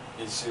potential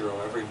is 0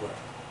 everywhere.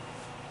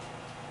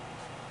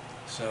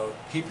 So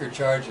keep your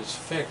charges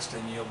fixed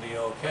and you'll be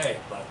okay,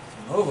 but if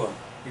you move them,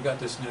 you've got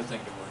this new thing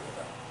to worry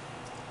about.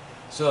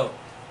 So,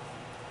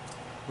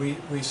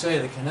 we say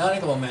the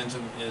canonical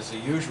momentum is the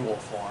usual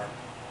form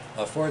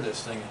for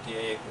this thing at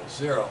dA equals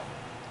 0.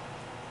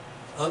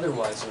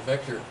 Otherwise, the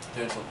vector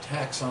potential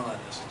tacks on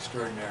this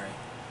extraordinary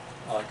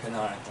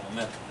canonical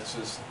momentum. This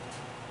is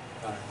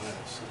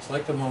it's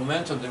like the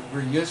momentum that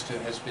we're used to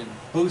has been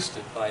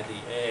boosted by the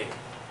A.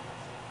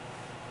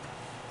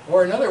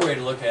 Or another way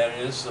to look at it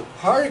is the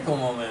particle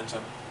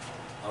momentum,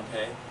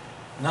 okay,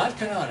 not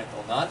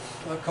canonical, not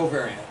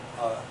covariant,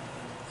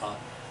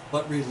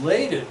 but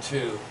related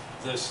to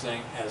this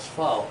thing as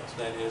follows.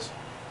 That is,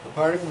 the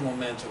particle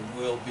momentum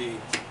will be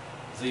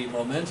the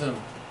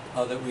momentum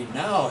that we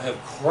now have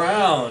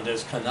crowned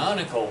as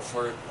canonical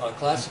for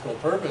classical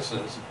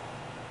purposes,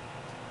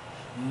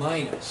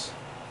 minus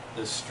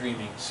the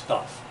streaming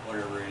stuff,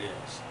 whatever it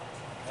is.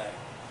 Okay.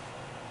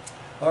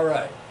 All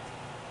right.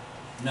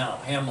 Now,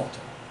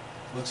 Hamilton.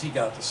 What's he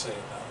got to say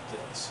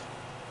about this?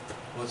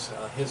 What's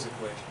his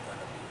equation going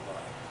to be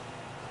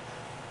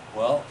like?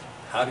 Well,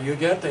 how do you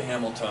get the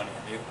Hamiltonian?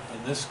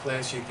 In this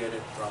class, you get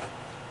it from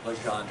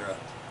Legendre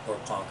or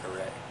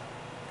Poincaré.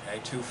 Okay,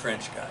 two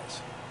French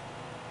guys.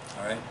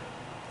 All right?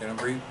 Gonna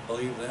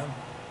believe them?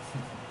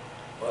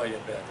 Well, you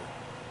better.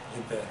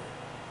 You better.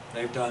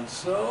 They've done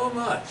so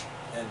much,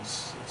 and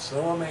it's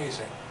so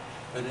amazing.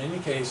 But in any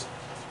case,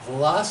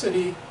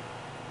 velocity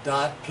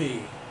dot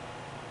p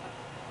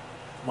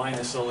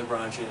minus the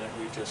Lagrangian that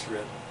we've just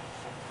written.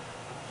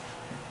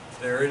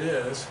 There it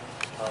is.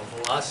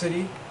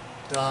 Velocity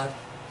dot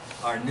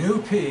our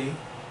new p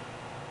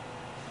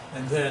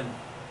and then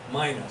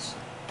minus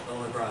the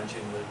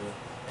Lagrangian with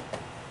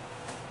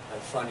that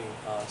funny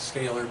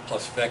scalar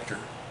plus vector,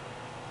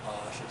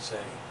 I should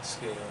say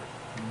scalar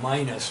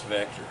minus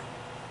vector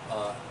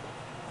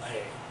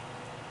A.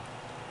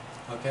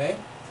 Okay?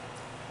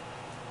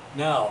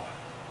 Now,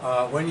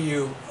 when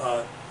you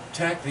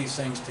tack these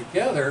things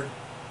together,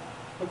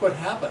 look what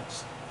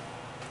happens.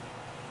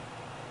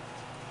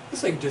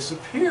 This thing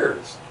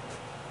disappears.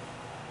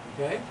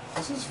 Okay?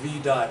 This is V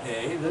dot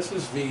A, this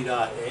is V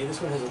dot A,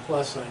 this one has a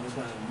plus sign, this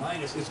one has a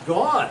minus. It's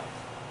gone.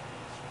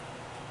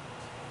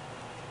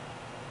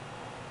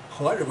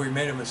 What, have we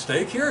made a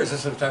mistake here? Is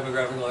this a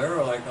typographical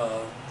error like,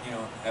 you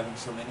know, having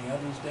so many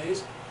of these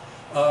days?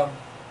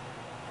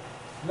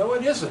 No,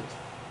 it isn't.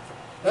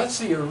 That's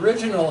the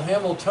original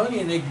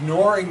Hamiltonian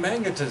ignoring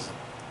magnetism.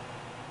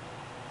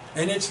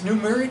 And it's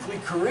numerically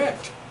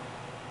correct.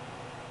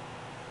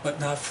 But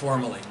not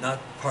formally, not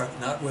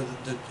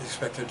with the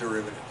expected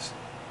derivatives.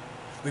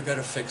 We've got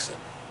to fix it.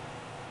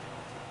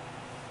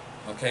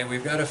 Okay,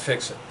 we've got to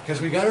fix it.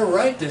 Because we've got to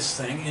write this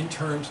thing in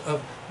terms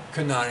of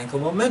canonical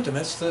momentum.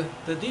 That's the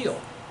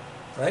deal,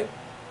 right?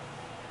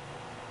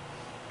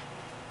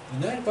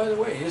 And that, by the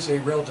way, is a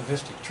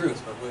relativistic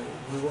truth, but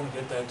we won't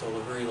get that till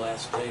the very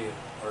last day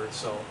or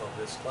so of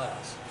this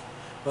class.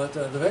 But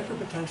the vector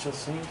potential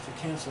seems to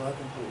cancel out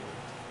completely,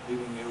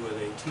 leaving you with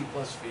a t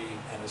plus v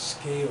and a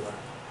scalar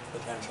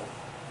potential.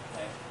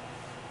 Okay?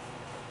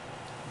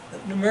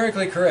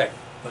 Numerically correct,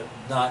 but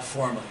not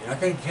formally. You're not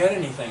going to get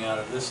anything out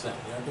of this thing.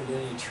 You're not going to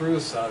get any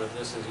truths out of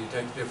this as you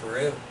take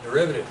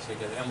derivatives. You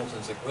get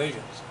Hamilton's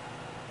equations.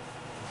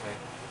 Okay?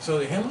 So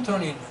the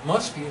Hamiltonian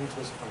must be an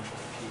implicit function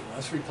of p.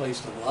 Must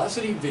replace the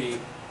velocity v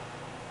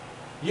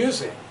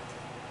using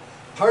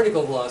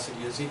particle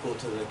velocity is equal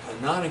to the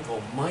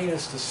canonical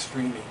minus the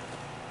streaming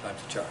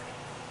times the charge.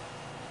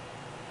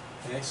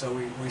 Okay, so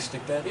we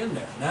stick that in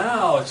there.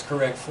 Now it's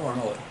correct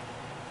formally.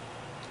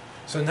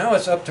 So now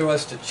it's up to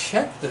us to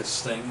check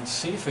this thing and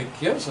see if it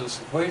gives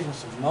us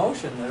equations of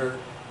motion that are,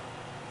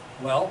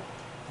 well,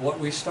 what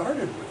we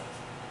started with.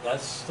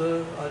 That's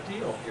the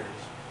deal here.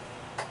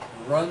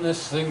 Run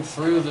this thing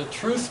through the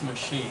truth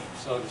machine,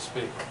 so to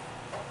speak.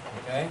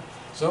 Okay?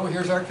 So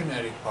here's our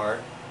kinetic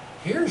part.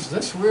 Here's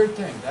this weird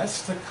thing.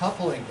 That's the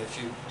coupling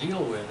that you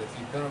deal with if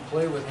you're going to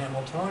play with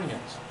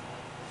Hamiltonians.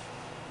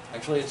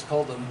 Actually, it's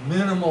called the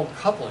minimal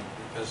coupling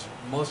because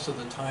most of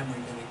the time we're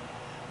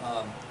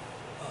going to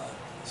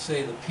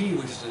say the p,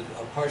 which is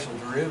a partial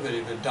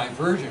derivative, the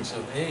divergence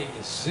of A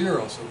is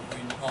 0, so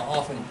we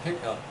often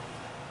pick up,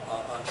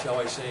 shall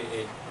I say,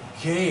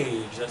 a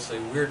gauge. That's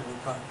a weird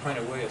kind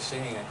of way of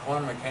saying a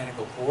quantum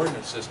mechanical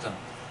coordinate system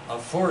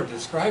for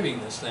describing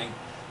this thing.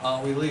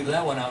 We leave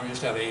that one out and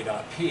just have A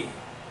dot P.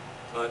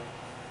 But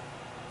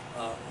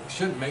it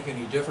shouldn't make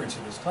any difference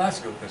if it's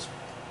classical because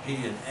P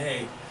and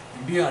A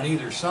can be on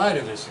either side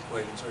of this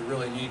equation, so we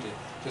really need to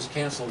just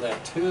cancel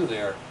that 2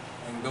 there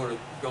and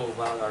go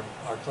about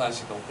our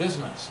classical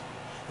business.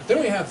 But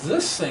then we have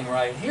this thing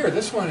right here.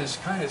 This one is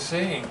kind of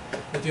saying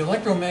that the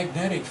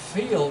electromagnetic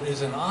field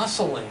is an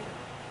oscillator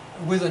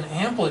with an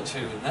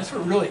amplitude. And that's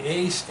what really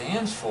A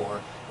stands for,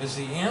 is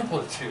the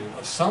amplitude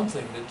of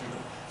something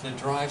that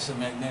drives the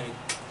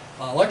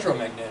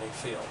electromagnetic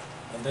field.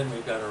 And then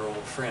we've got our old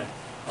friend,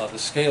 the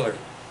scalar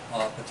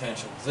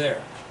potential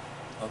there.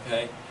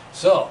 Okay,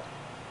 so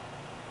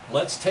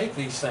let's take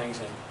these things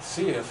and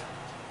see if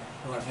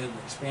I went ahead and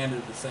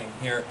expanded the thing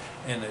here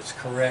in its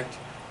correct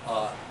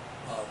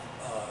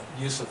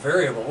use of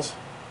variables.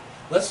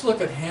 Let's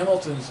look at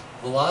Hamilton's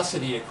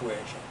velocity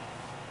equation.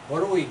 What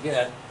do we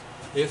get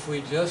if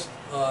we just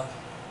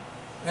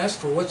ask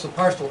for what's the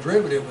partial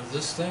derivative of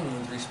this thing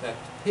with respect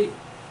to p?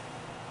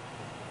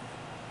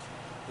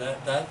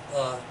 That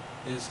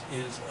is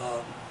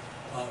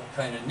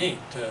kind of neat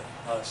to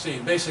see.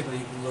 Basically,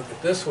 you can look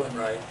at this one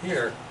right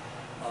here,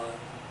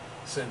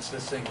 since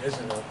this thing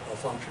isn't a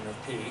function of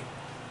p,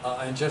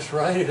 and just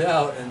write it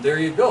out, and there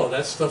you go.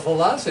 That's the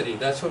velocity.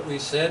 That's what we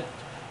said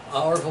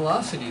our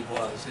velocity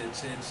was.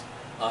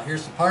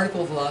 Here's the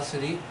particle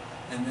velocity,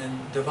 and then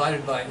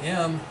divided by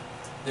m.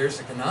 There's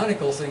the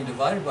canonical thing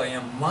divided by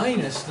m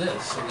minus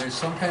this. So there's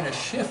some kind of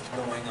shift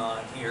going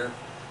on here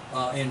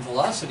in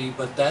velocity,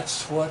 but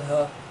that's what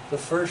the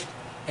first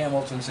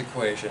Hamilton's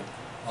equation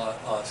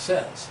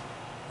says.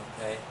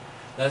 Okay,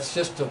 that's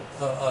just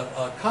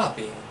a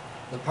copying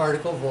the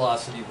particle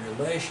velocity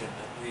relation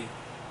that we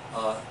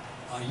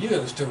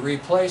use to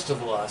replace the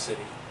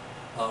velocity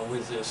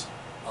with this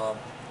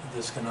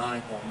this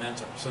canonical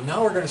momentum. So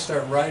now we're going to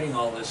start writing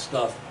all this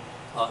stuff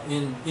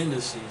in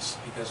indices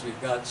because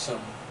we've got some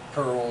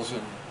curls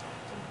and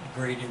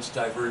gradients,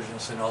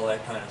 divergence, and all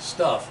that kind of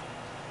stuff.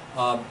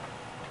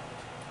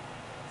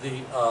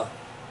 The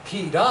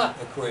p dot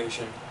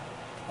equation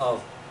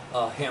of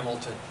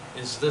Hamilton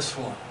is this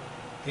one.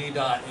 P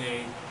dot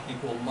A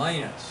equal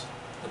minus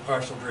the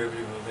partial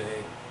derivative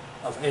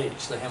of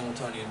h, the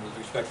Hamiltonian with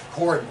respect to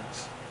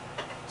coordinates.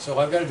 So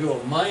I've got to do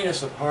a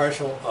minus a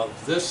partial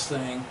of this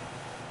thing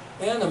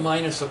and a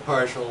minus a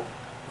partial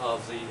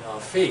of the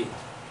phi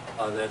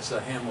that's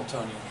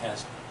Hamiltonian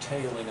has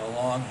tailing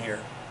along here.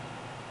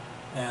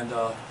 And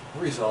the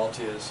result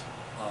is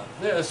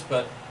this,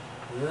 but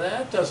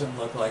that doesn't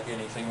look like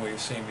anything we've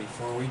seen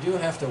before. We do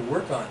have to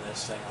work on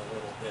this thing a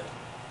little bit.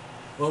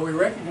 Well, we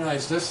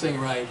recognize this thing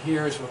right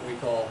here is what we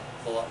call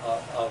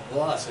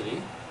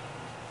velocity.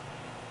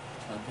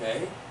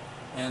 Okay,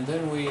 and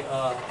then we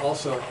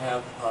also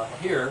have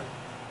here,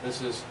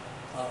 this is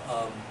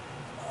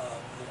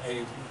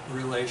a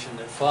relation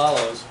that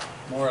follows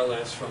more or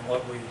less from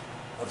what we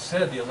have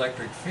said the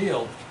electric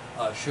field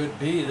should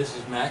be. This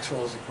is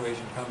Maxwell's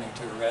equation coming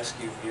to the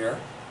rescue here.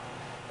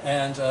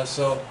 And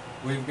so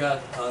we've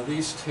got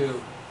these two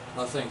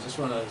things. This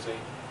one is a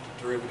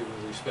derivative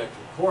with respect to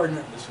the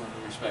coordinate, this one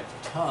with respect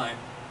to time.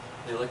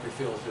 The electric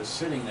field is just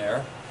sitting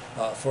there,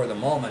 for the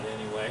moment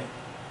anyway.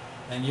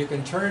 And you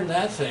can turn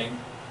that thing,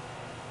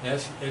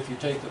 yes, if you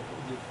take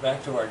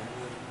back to our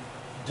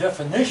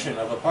definition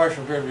of a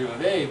partial derivative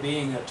of A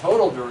being a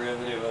total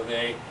derivative of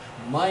A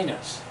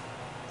minus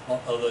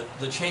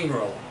the chain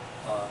rule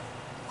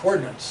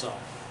coordinate sum,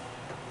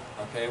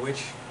 okay,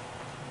 which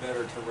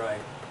better to write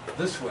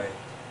this way,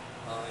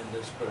 and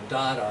just put a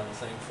dot on the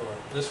thing for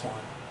this one,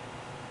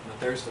 but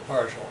there's the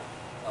partial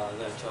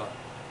that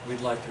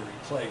we'd like to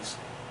replace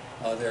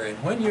there.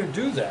 And when you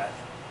do that,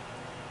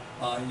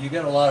 you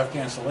get a lot of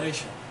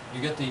cancellation.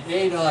 You get the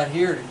A dot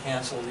here to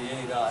cancel the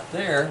A dot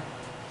there.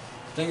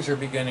 Things are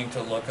beginning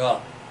to look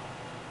up.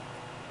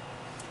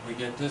 We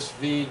get this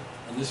V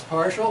and this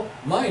partial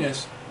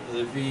minus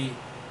the V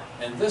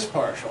and this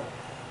partial.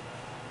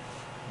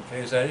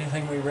 Okay, is that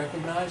anything we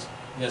recognize?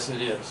 Yes,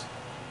 it is.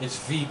 It's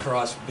V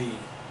cross B,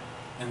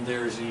 and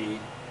there's E.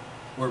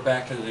 We're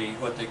back to the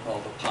what they call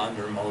the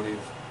ponder motive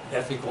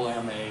F equal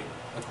ma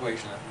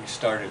equation that we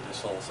started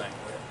this whole thing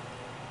with.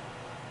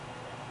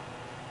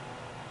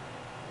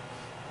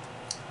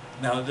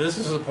 Now, this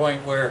is the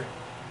point where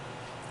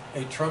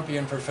a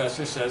Trumpian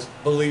professor says,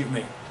 believe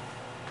me.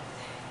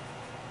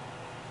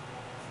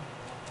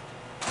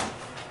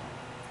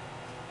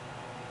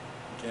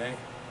 Okay?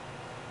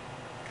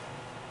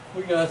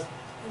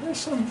 There's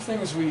some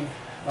things we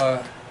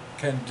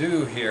can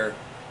do here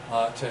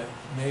to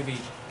maybe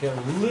get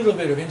a little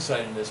bit of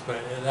insight in this, but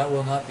that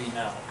will not be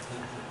now.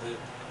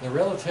 The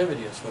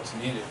relativity is what's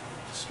needed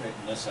to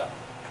straighten this out.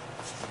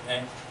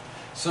 Okay?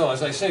 So,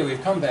 as I say,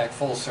 we've come back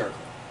full circle.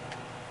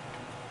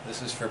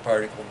 This is for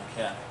particle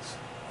mechanics,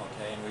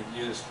 okay, and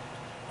we've used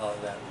that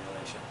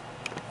relation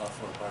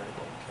for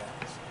particle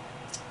mechanics.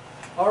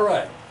 All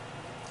right.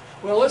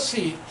 Well, let's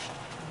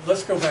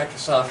go back to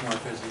sophomore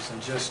physics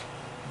and just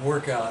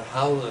work out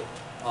how the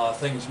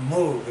things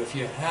move if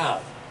you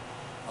have,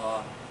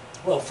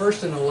 well,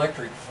 first an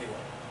electric field.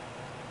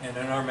 And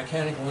in our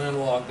mechanical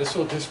analog, this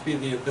will just be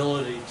the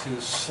ability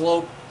to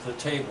slope the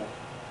table,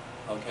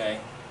 okay?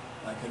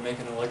 I can make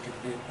an electric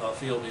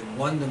field in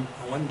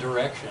one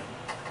direction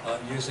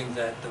using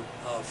that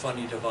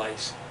funny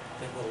device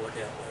that we'll look at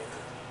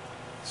later.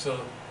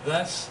 So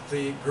that's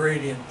the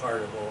gradient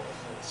part of all of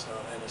this,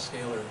 and a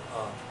scalar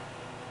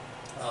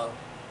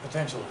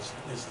potential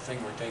is the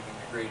thing we're taking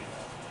the gradient of.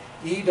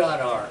 E dot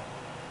R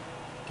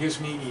gives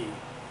me E,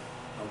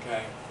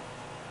 okay?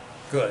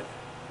 Good.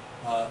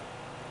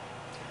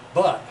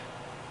 But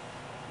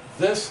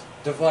this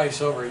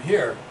device over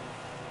here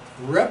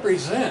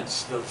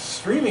represents the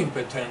streaming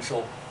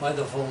potential by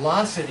the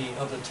velocity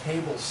of the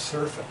table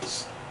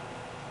surface.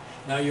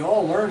 Now, you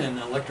all learn in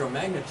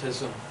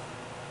electromagnetism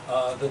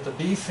that the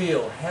B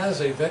field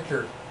has a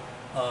vector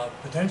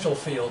potential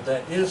field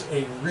that is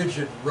a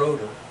rigid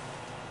rotor,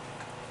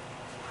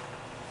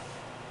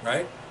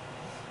 right?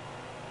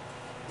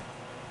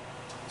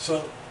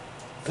 So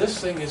this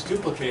thing is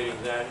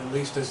duplicating that, at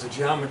least as the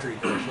geometry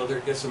does. Whether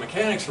it gets the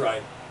mechanics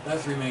right,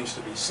 that remains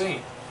to be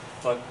seen.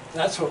 But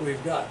that's what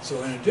we've got.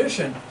 So in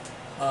addition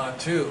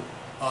to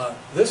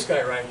this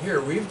guy right here,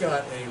 we've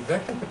got a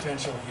vector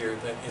potential here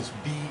that is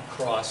B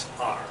cross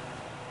R.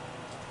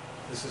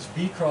 This is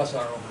B cross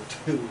R over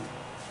 2,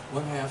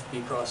 1/2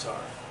 B cross R.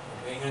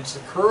 Okay, and it's the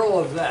curl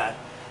of that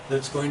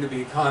that's going to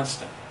be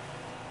constant.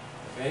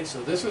 Okay,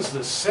 so this is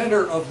the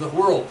center of the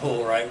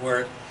whirlpool, right,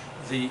 where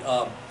the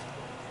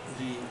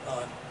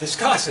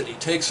viscosity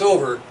takes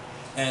over,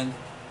 and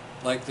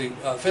like the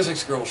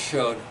physics girl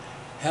showed,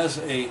 has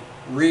a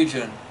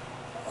region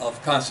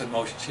of constant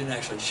motion. She didn't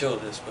actually show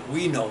this, but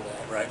we know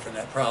that, right, from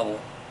that problem.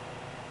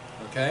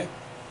 Okay?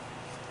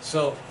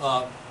 So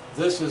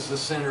this is the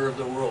center of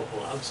the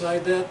whirlpool.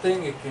 Outside that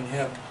thing, it can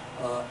have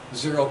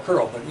zero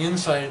curl, but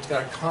inside it's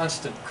got a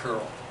constant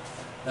curl.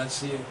 That's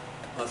the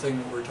thing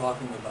that we're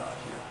talking about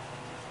here.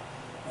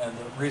 And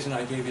the reason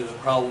I gave you the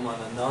problem on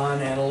the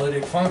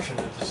non-analytic function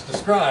that this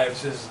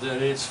describes is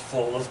that it's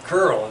full of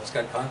curl. It's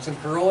got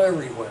constant curl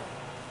everywhere.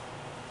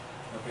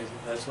 Okay,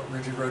 that's what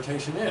rigid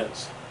rotation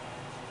is,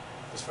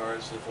 as far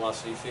as the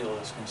velocity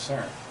field is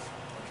concerned.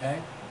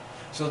 Okay?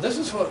 So this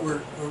is what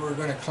we're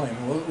going to claim.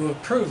 We'll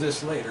prove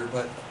this later,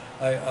 but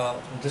I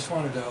just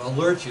wanted to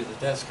alert you that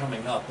that's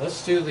coming up.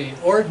 Let's do the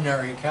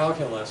ordinary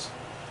calculus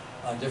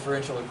on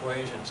differential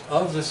equations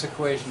of this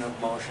equation of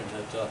motion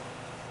that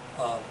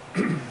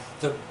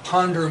the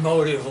ponder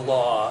motive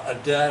law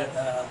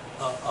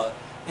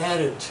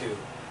added to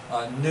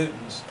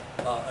Newton's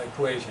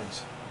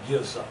equations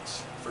gives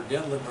us.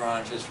 Forget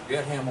Lagrange's,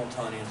 forget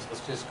Hamiltonians,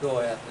 let's just go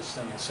at this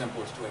thing the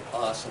simplest way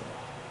possible.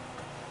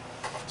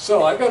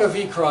 So I've got a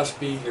V cross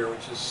B here,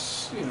 which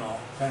is, you know,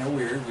 kind of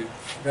weird. We've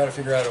got to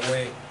figure out a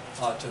way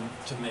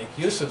to make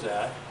use of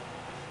that.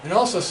 And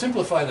also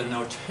simplify the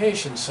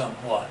notation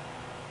somewhat.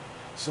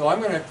 So I'm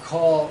going to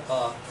call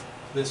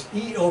this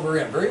E over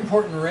M, very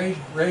important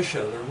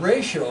ratio. The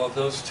ratio of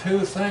those two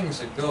things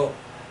that go,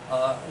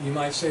 you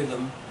might say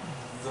the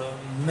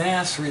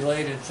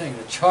mass-related thing,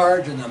 the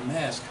charge and the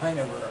mass kind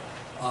of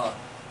are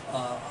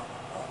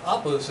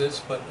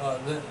opposites, but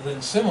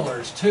then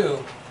similars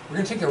too. We're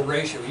going to take the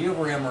ratio, E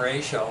over M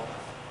ratio,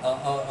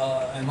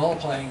 and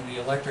multiplying the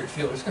electric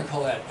field. We're just going to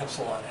call that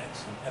epsilon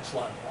x and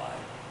epsilon y.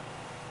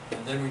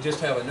 And then we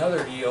just have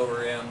another E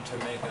over M to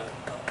make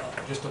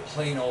just a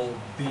plain old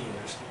B.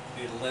 There's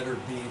the letter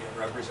B to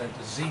represent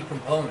the Z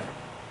component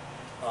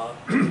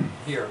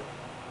here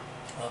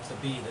of the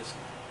B that's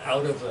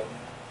out of the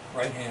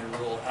right-hand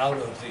rule, out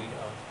of the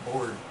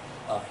board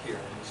here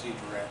in the Z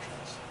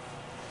directions.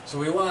 So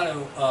we want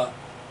to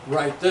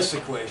write this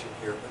equation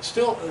here, but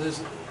still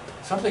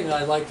something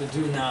that I'd like to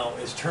do now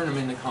is turn them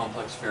into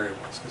complex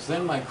variables, because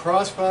then my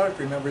cross product,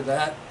 remember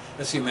that?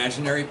 That's the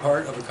imaginary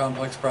part of a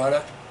complex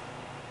product.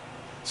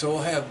 So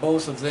we'll have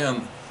both of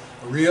them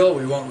real.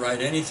 We won't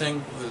write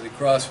anything with the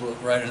cross. We'll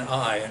write an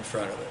I in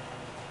front of it.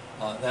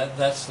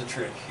 That's the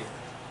trick here.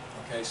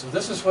 Okay, so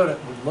this is what it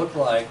would look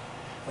like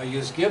if I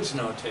use Gibbs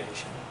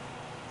notation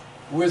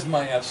with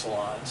my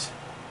epsilons.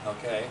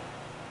 Okay,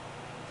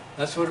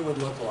 that's what it would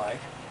look like.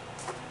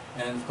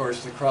 And of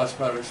course, the cross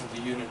products of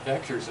the unit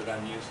vectors that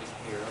I'm using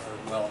here are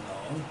well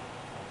known.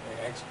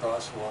 Okay, x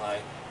cross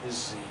y is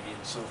z,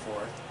 and so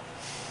forth.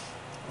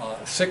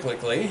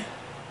 Cyclically.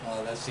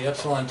 That's the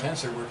epsilon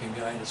tensor working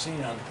behind the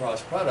scene on the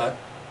cross product.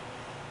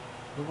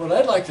 But what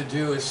I'd like to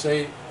do is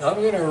say, I'm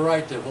going to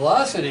write the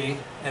velocity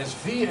as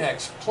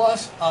Vx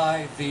plus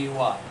I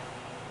Vy.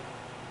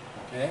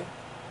 Okay?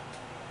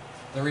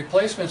 The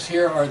replacements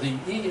here are the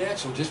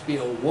Ex will just be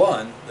a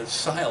 1 that's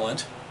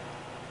silent,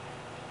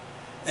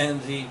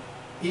 and the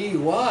Ey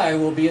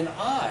will be an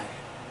I.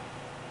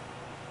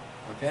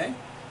 Okay?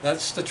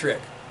 That's the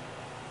trick.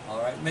 All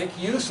right? Make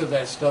use of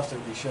that stuff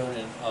that we showed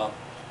in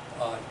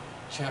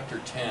Chapter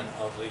 10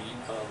 of the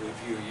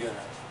review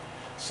unit.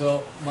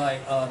 So my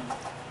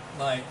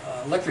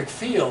electric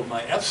field,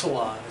 my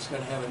epsilon, is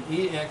going to have an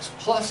Ex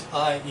plus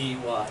Iey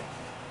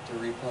to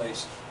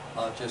replace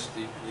just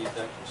the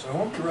vector. So I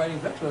won't be writing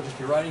vectors, I'll just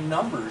be writing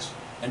numbers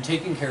and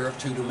taking care of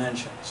 2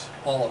 dimensions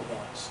all at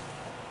once.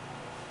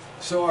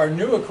 So our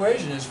new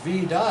equation is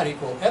V dot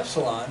equal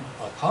epsilon,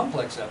 a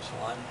complex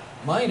epsilon,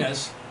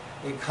 minus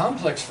a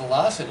complex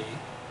velocity,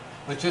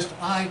 but just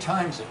I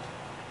times it.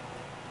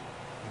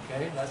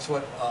 Okay, that's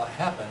what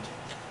happened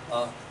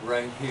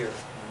right here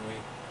when we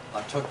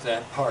took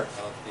that part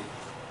of the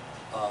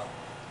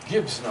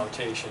Gibbs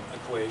notation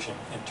equation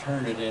and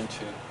turned it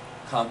into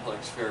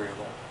complex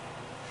variable.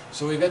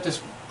 So we've got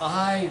this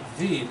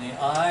IV, and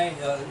the I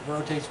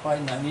rotates by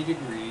 90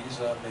 degrees,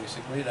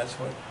 basically. That's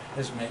what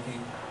is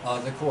making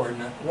the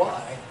coordinate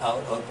y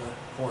out of the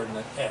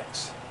coordinate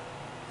x.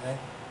 Okay?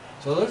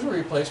 So those are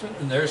replacement,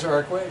 and there's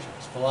our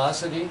equations.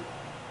 Velocity.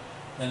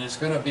 And it's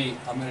going to be,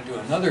 I'm going to do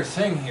another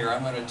thing here.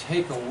 I'm going to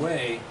take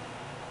away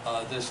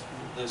this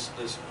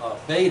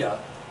beta,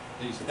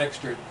 these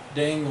extra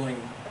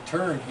dangling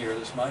term here,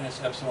 this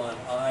minus epsilon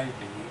IV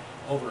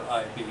over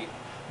IB.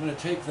 I'm going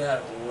to take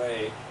that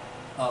away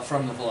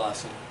from the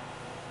velocity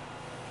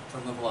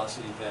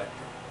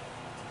vector.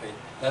 Okay,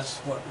 that's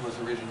what was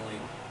originally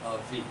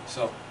V.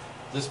 So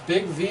this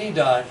big V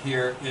dot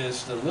here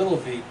is the little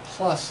v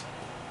plus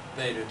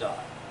beta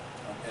dot.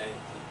 Okay,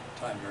 the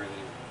time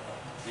derivative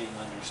being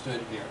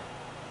understood here.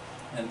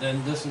 And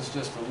then this is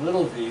just a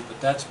little v, but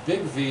that's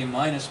big V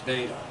minus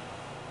beta.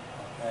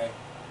 Okay?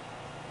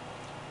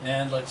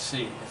 And let's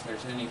see if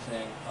there's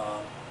anything,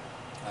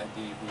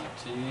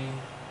 IBVT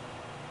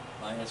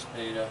minus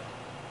beta.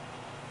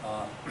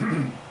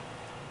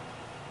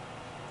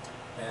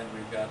 And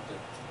we've got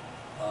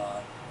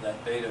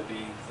that beta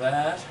being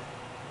that.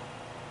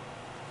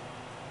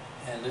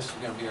 And this is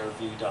going to be our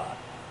V dot.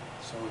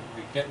 So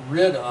we get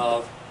rid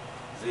of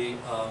the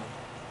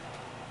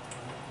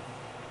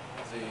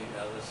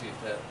let's see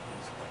if that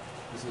is,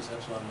 this is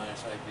epsilon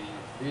minus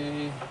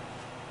IBV,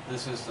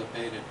 this is the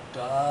beta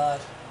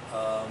dot,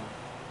 to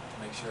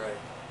make sure I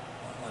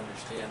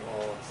understand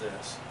all of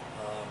this,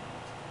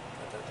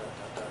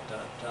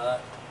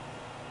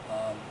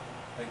 I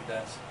think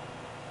that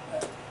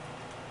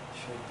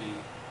should be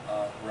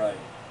right.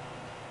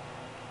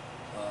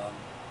 A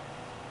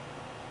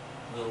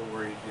little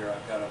worried here,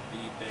 I've got a B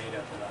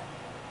beta that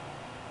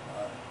I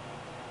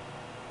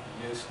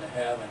used to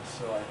have, and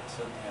so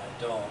suddenly I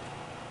don't.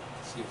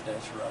 See if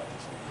that's right.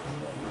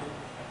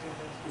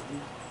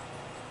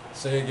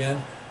 Say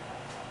again?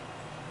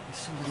 There's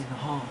somebody in the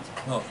hall.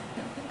 Oh.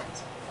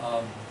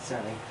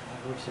 Sorry, I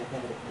wish I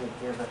had it right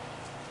there, but...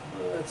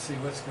 Let's see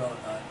what's going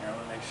on here. I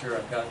want to make sure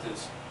I've got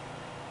this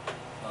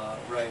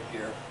right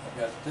here. I've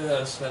got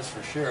this, that's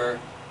for sure.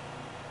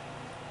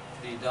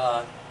 V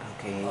dot.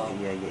 Okay,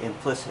 yeah, you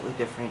implicitly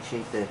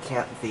differentiate the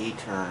cap V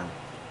term,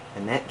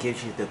 and that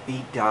gives you the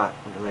B dot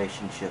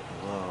relationship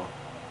below.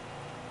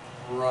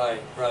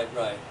 Right.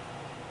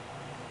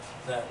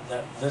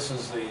 This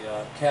is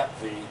the cap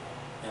V,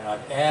 and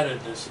I've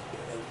added this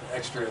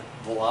extra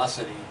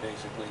velocity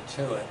basically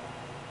to it,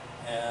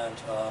 and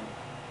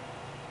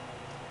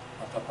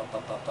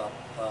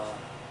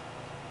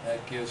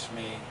that gives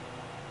me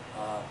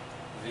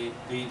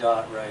V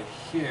dot right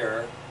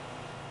here,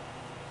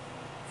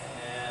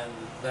 and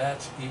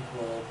that's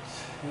equal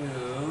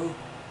to,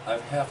 I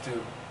have to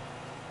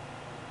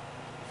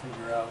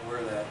figure out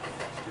where that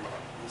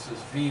is. This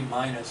is V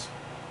minus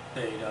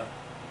beta.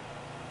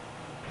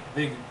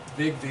 Big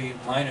V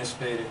minus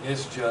beta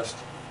is just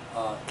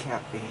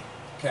Cap V.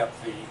 cap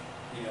V,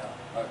 yeah.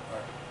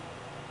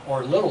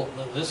 Or little,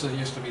 this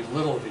used to be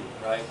little v,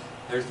 right?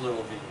 There's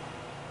little v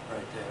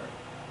right there.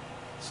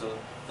 So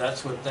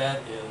that's what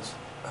that is.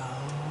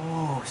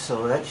 Oh,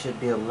 so that should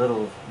be a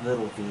little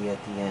v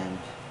at the end.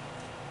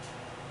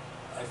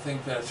 I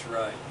think that's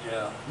right,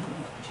 yeah.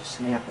 Just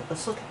snap it.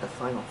 Let's look at the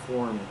final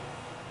form,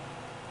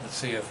 Let's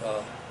see if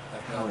I've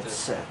how got it this.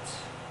 sets.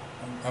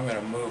 I'm going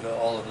to move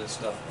all of this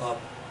stuff up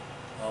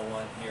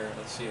one here.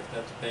 Let's see if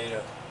that's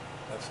beta,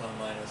 epsilon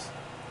minus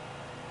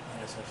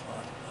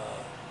epsilon.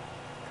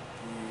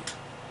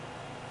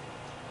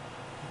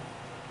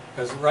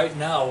 Because right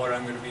now what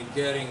I'm going to be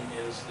getting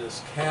is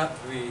this cap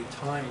V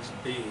times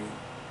B,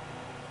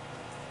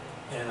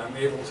 and I'm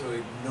able to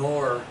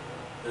ignore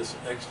this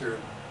extra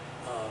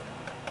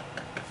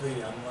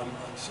V.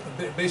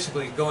 I'm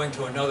basically going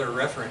to another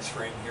reference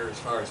frame here as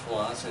far as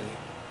velocity.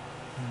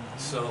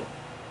 So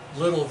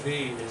little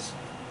v is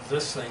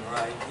this thing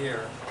right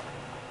here,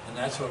 and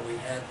that's what we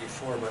had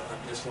before, but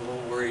I'm just a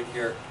little worried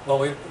here. Well,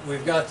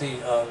 we've got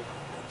the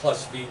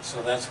plus v,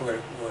 so that's what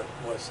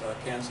was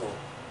canceled,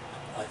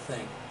 I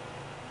think.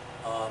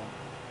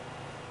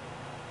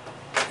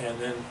 And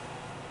then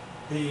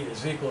B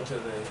is equal to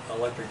the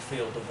electric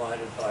field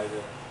divided by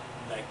the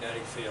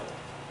magnetic field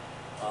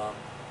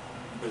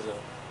with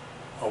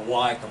a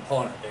y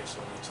component,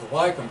 basically. It's a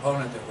y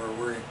component that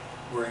we're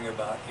worrying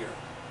about here.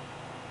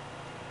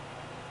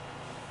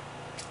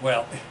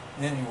 Well,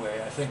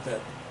 anyway, I think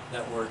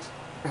that works.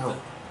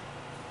 Oh,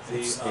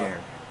 it's there.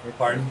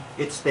 Pardon?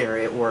 It's there,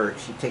 it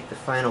works. You take the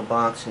final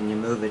box and you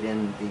move it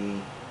in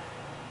the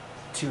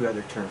two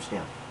other terms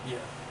down. Yeah.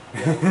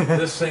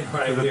 This thing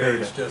right The here beta.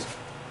 is just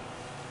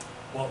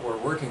what we're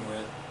working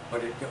with,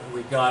 but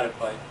we got it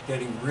by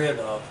getting rid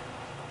of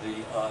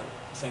the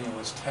thing that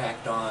was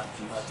tacked on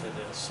to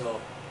this.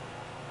 So,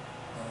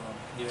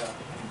 yeah.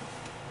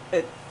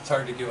 It's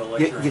hard to give a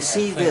lecture You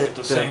see at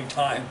the same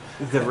time.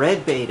 The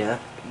red beta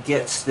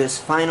gets this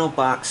final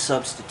box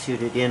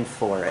substituted in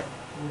for it.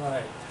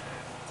 Right.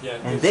 Yeah.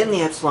 And then the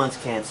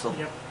epsilons cancel,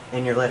 Yep.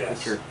 and you're left Yes,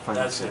 with your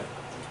final that's set. it.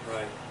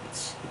 Right.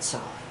 It's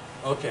solid.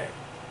 Okay.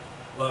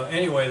 Well,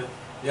 anyway,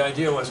 the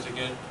idea was to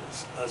get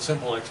a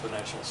simple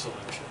exponential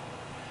solution.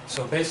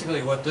 So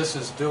basically what this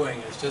is doing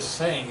is just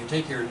saying you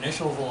take your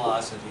initial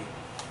velocity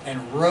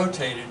and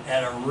rotate it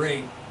at a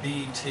rate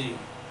bt.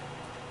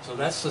 So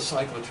that's the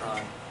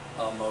cyclotron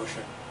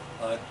motion,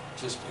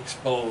 just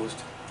exposed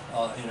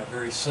in a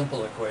very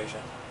simple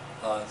equation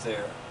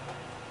there.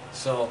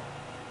 So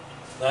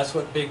that's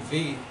what big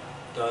V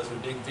does,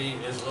 and big V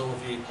is little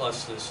v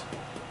plus this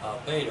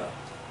beta,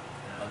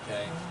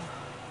 okay?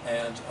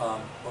 And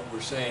what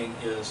we're saying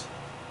is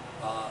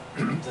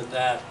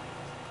that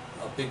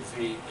big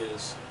V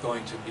is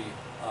going to be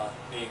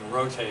being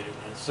rotated,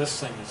 and it's this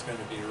thing that's going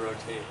to be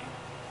rotating.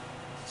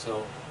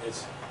 So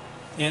it's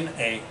in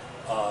a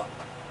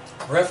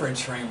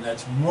reference frame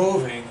that's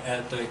moving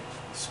at the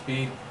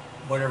speed,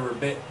 whatever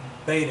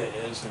beta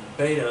is, and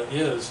beta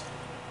is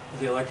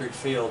the electric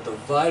field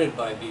divided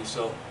by B,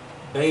 so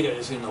beta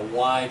is in the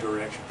y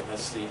direction,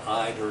 that's the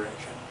I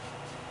direction.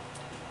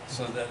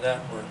 So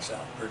that works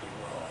out pretty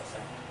well, I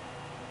think.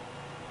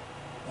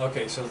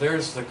 Okay, so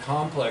there's the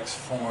complex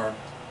form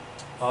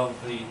of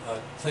the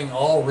thing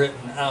all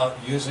written out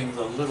using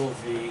the little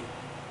v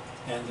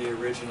and the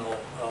original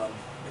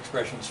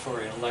expressions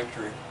for an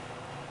electric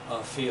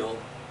field,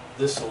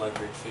 this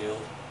electric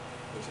field,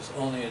 which is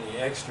only in the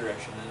x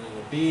direction, and then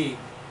the B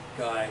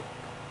guy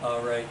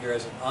right here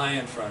has an I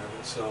in front of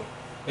it. So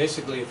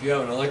basically if you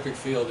have an electric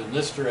field in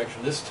this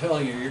direction, this is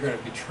telling you you're going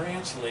to be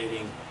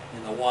translating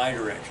in the y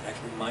direction,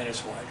 actually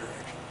minus y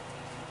direction.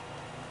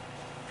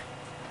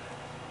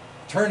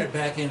 Turn it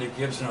back into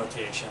Gibbs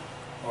notation,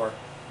 or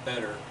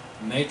better,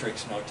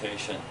 matrix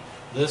notation.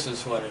 This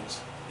is what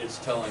it's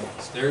telling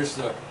us. There's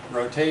the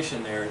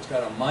rotation there. It's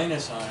got a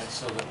minus on it,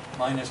 so the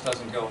minus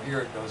doesn't go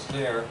here, it goes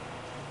there.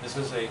 This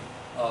is a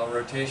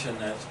rotation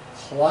that's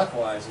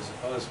clockwise as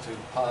opposed to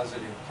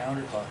positive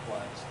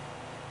counterclockwise.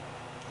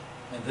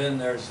 And then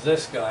there's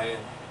this guy,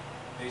 and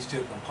these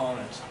two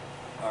components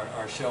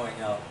are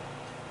showing up.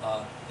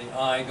 The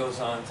I goes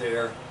on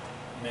there,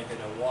 make it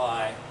a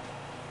Y,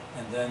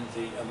 and then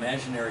the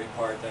imaginary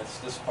part, that's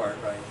this part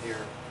right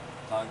here,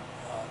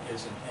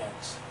 is an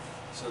X.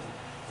 So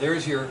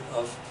there's your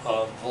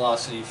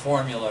velocity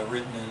formula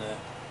written in the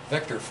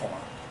vector form,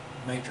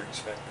 matrix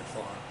vector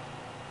form.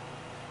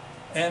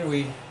 And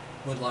we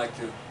would like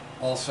to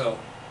also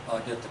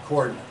get the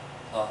coordinate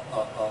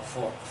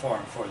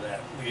form for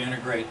that. We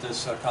integrate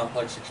this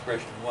complex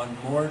expression one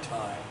more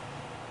time.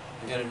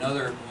 We get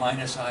another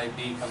minus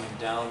IB coming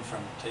down from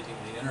taking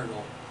the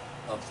integral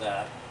of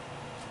that.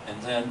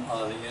 And then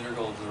the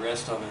integral of the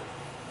rest of it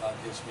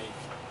gives me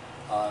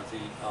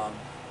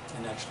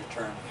an extra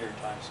term here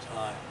times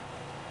time.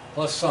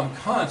 Plus some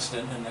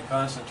constant, and the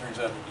constant turns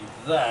out to be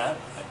that.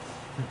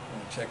 I'm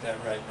going to check that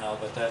right now,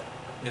 but that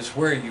is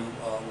where you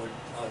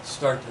would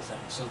start the thing.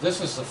 So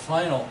this is the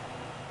final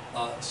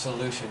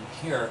solution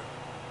here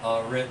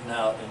written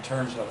out in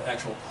terms of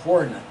actual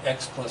coordinate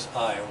x plus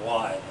I,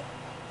 y,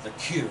 the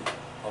q,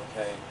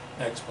 okay,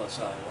 x plus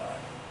I, y.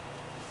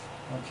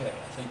 Okay,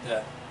 I think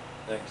that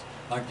things.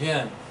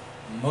 Again,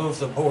 move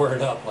the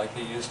board up like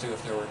they used to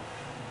if there were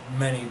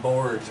many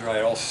boards,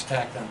 right, all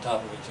stacked on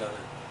top of each other.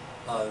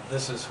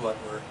 This is what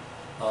we're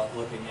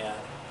looking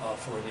at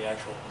for the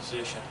actual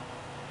position.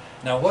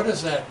 Now, what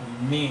does that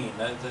mean?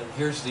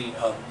 Here's the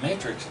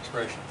matrix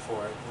expression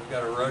for it. We've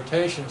got a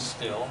rotation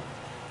still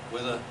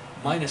with a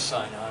minus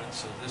sign on it,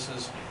 so this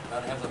is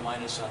got to have the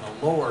minus on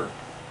the lower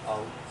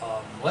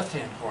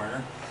left-hand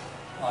corner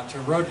to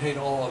rotate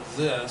all of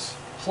this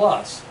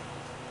plus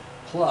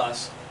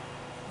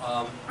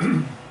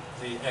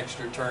the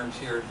extra terms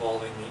here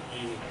involving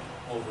the E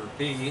over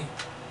B,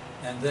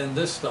 and then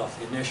this stuff,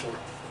 the initial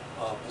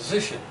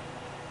position,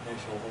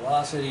 initial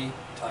velocity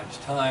times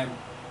time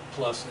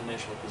plus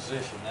initial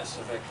position. That's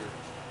the vector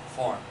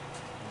form.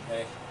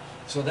 Okay,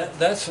 so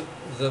that's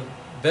the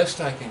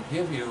best I can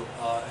give you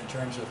in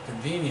terms of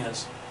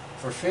convenience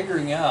for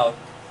figuring out,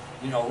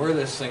 you know, where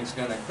this thing's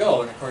going to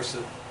go. And of course,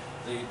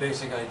 the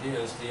basic idea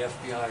is the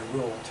FBI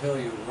rule will tell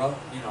you,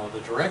 you know,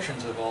 the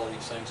directions of all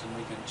these things, and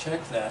we can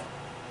check that.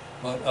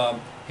 But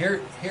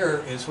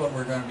here is what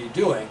we're going to be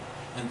doing,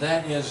 and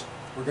that is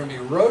we're going to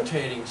be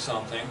rotating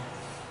something,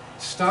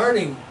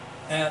 starting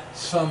at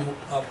some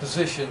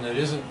position that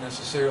isn't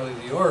necessarily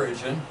the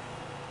origin,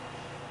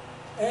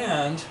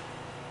 and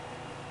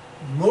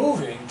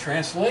moving,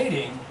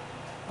 translating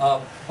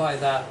by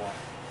that one.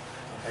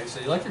 Okay, so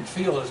the electric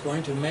field is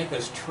going to make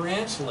us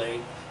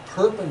translate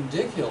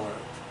perpendicular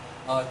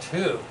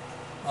to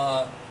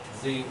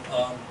the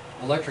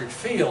electric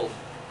field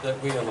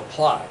that we have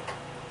applied.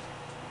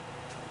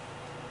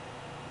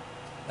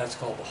 That's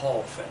called the Hall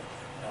effect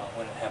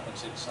when it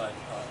happens inside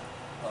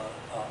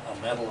a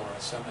metal or a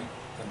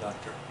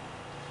semiconductor.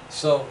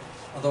 So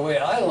the way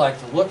I like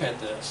to look at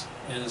this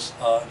is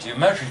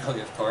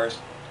geometrically, of course,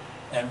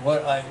 and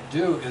what I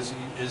do is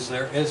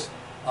there is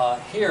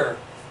here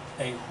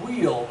a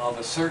wheel of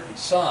a certain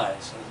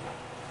size.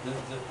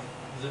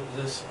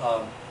 This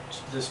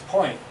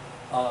point,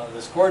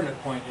 this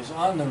coordinate point, is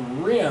on the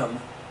rim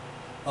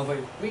of a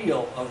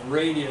wheel of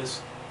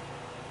radius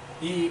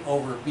E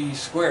over B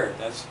squared.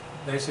 That's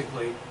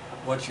basically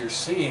what you're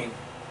seeing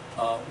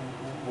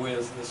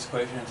with this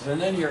equation.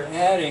 And then you're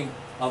adding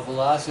a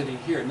velocity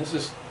here. And this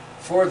is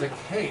for the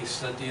case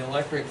that the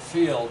electric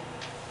field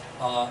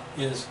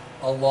is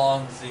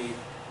along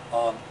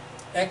the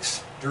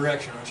x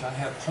direction, which I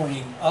have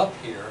pointing up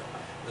here.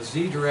 The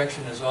z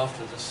direction is off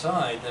to the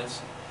side.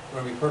 That's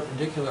going to be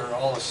perpendicular to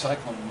all the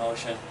cyclone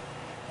motion.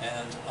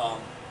 And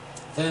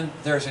then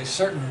there's a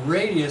certain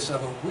radius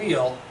of a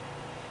wheel.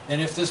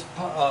 And if this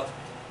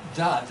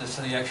dot, that's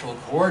the actual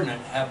coordinate,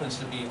 happens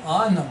to be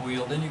on the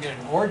wheel, then you get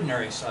an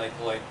ordinary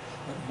cycloid.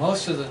 But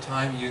most of the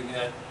time you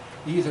get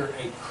either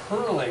a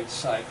curlate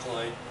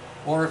cycloid,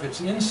 or if it's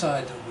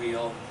inside the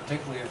wheel,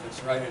 particularly if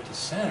it's right at the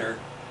center,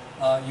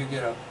 you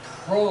get a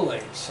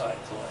prolate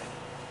cycloid.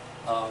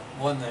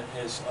 One that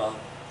is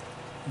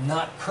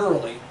not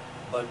curly,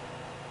 but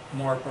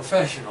more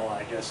professional,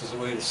 I guess is the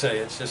way to say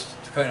it. It's just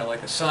kind of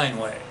like a sine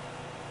wave.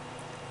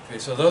 Okay,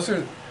 so those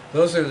are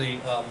the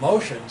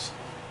motions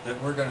that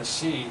we're going to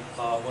see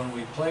when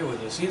we play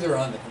with this, either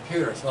on the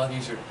computer. It's a lot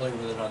easier to play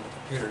with it on the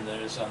computer than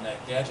it is on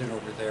that gadget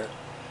over there.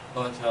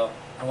 But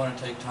I want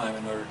to take time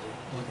in order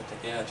to look at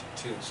the gadget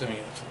too,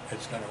 assuming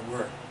it's going to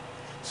work.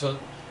 So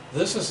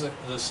this is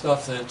the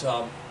stuff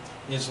that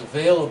is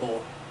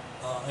available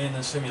in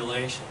the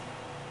simulation.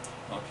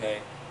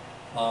 Okay,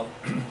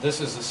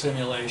 this is the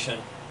simulation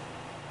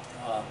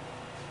of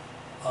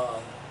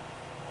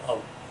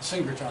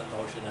synchrotron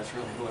motion. That's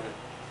really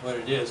what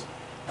it is.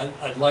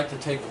 I'd like to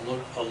take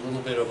a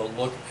little bit of a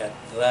look at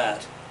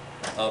that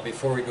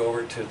before we go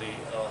over to the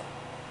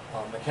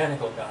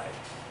mechanical guide.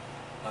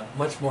 I'm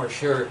much more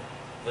sure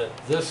that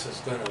this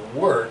is going to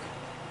work.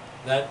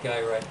 That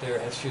guy right there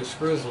has few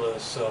screws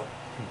loose, so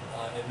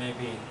it may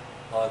be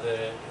that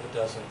it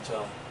doesn't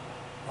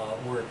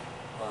work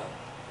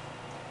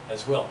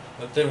as well.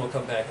 But then we'll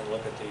come back and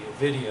look at the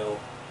video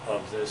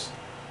of this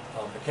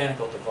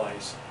mechanical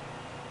device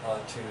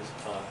to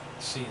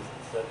see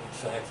that in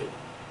fact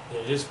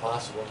it is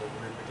possible to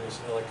reproduce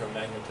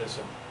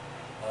electromagnetism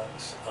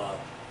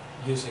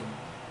using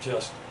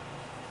just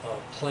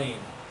plain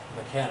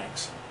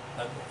mechanics,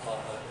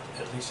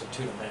 at least in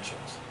 2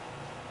 dimensions.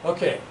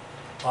 Okay,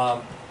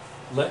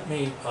 let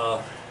me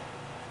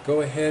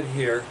go ahead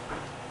here,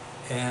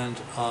 and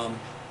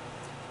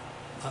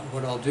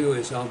what I'll do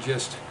is I'll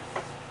just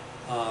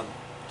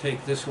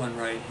take this one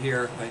right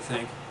here, I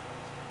think,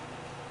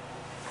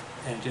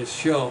 and just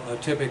show a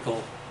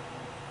typical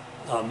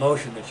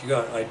motion that you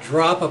got. I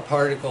drop a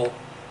particle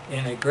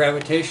in a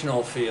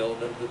gravitational field,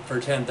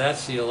 pretend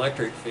that's the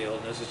electric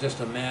field. This is just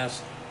a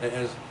mass that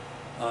has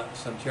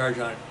some charge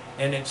on it,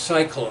 and it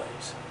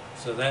cycloids.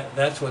 So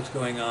that's what's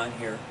going on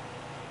here.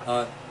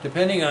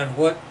 Depending on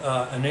what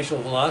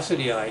initial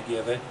velocity I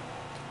give it,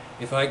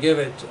 if I give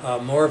it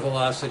more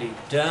velocity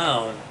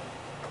down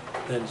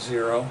than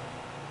 0,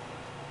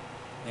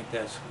 I think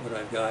that's what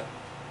I've got.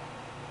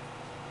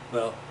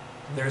 Well,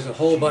 there's a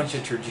whole bunch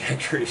of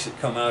trajectories that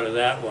come out of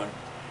that one.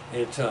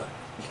 It's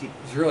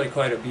really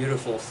quite a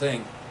beautiful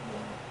thing.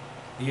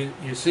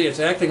 You see, it's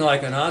acting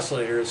like an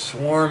oscillator, a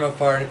swarm of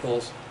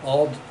particles,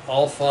 all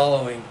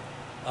following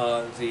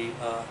the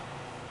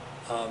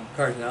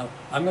cars. Now,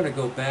 I'm going to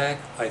go back,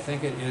 I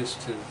think it is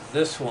to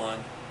this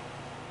one,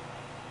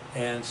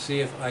 and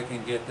see if I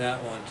can get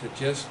that one to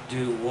just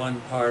do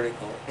one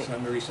particle. So I'm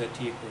going to reset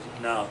T equals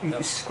now.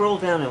 Scroll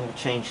down and we'll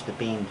change the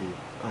beam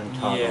to on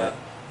top Yeah,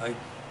 of it.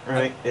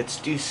 Alright, it's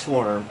do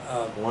swarm.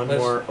 One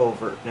let's more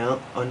over.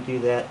 No, undo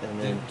that and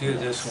then do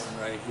this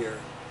one right here.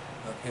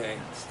 Okay.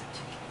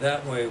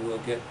 That way we'll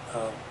get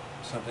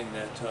something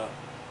that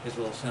is a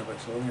little simpler.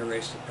 So let me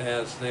erase the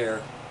paths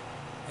there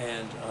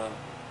and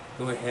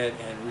go ahead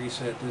and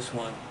reset this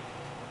one.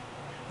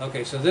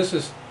 Okay, so this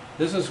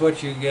is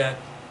what you get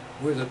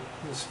with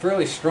this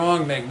fairly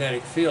strong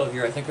magnetic field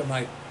here. I think it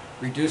might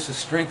reduce the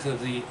strength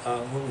of the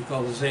what we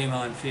call the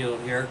Zeeman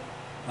field here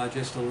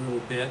just a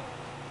little bit.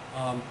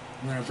 I'm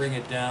going to bring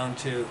it down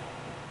to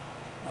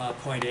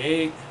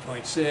 0.8,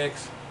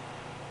 0.6,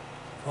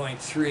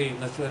 0.3.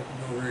 Let's let it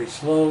go very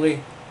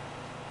slowly.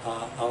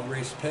 I'll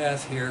erase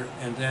path here,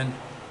 and then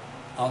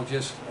I'll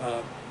just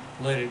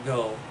let it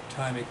go.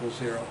 Time equals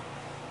 0.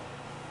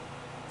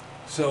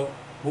 So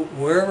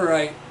wherever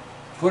I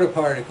put a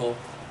particle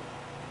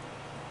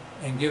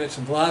and give it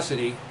some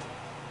velocity,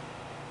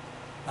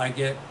 I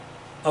get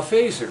a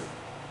phasor.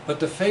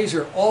 But the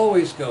phasor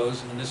always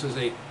goes, and this is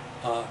a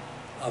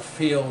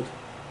field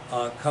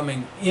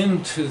coming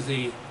into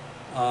the,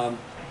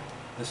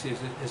 let's see,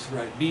 it's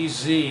right,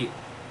 BZ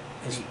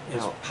is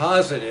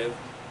positive.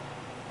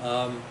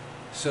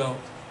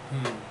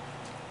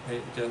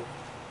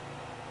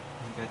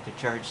 you got the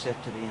charge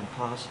set to being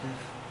positive.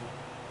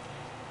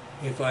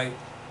 If I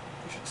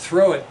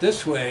throw it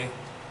this way,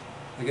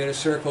 I get a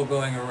circle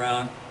going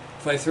around.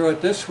 If I throw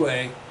it this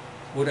way,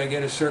 would I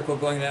get a circle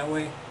going that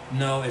way?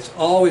 No, it's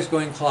always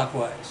going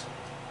clockwise.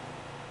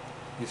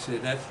 You see,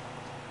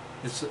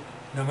 it's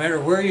no matter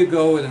where you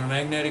go with a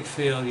magnetic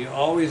field, you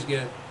always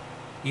get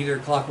either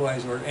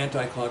clockwise or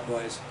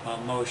anti-clockwise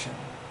motion.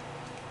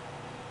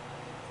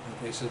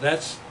 Okay, so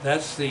that's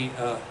the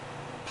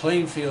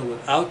plane field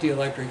without the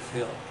electric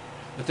field.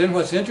 But then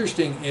what's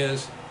interesting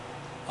is,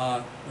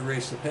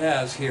 erase the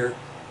paths here,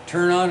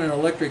 turn on an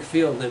electric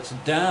field that's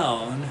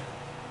down,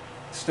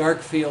 stark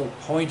field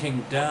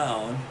pointing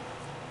down.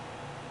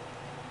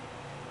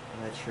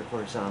 That's your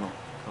horizontal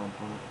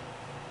component.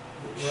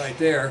 Right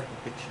there.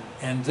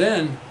 And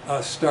then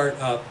start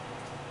up,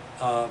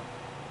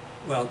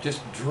 well,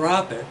 just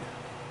drop it.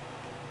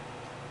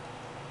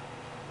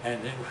 And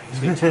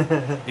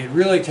it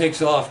really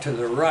takes off to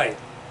the right.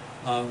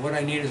 What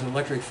I need is an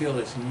electric field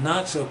that's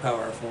not so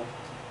powerful.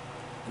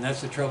 And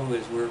that's the trouble,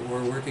 is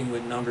we're working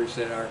with numbers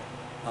that are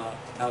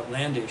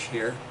outlandish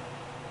here.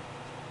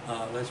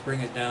 Let's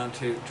bring it down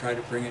to, try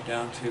to bring it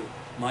down to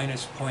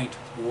minus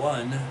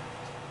 0.1,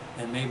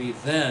 and maybe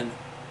then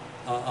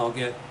I'll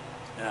get,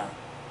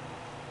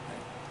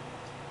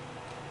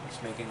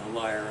 it's making a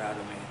liar out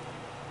of me.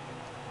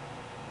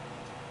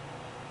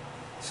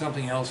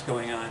 Something else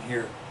going on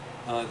here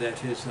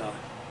that is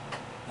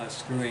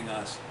screwing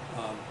us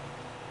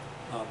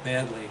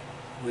badly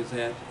with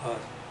that.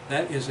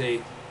 That is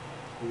a...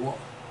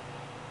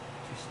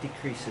 Just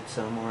decrease it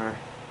somewhere.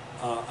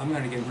 I'm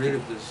going to get rid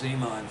of the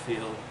Zeeman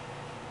field.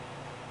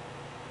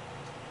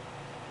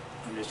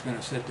 I'm just going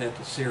to set that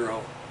to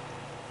 0.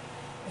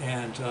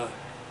 And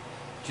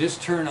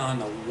just turn on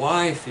the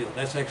Y field.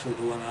 That's actually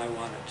the one I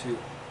wanted to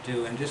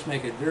do. And just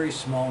make it very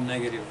small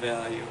negative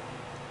value.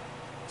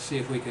 See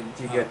if we can...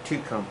 You got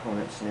two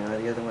components now.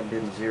 The other one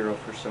did 0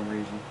 for some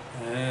reason.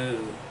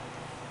 Oh.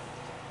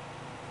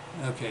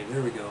 Okay,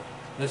 there we go.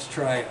 Let's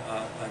try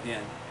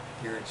again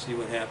here and see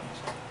what happens.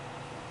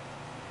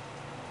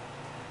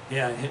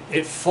 Yeah,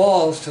 it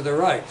falls to the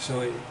right.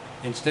 So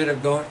instead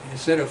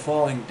of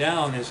falling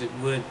down as it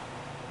would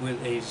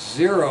with a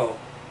 0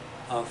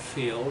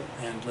 field,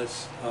 and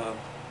let's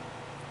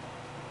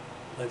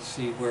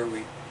see where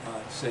we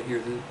set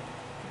here.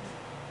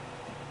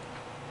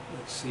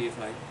 Let's see if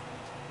I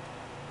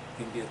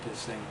can get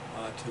this thing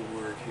to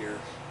work here.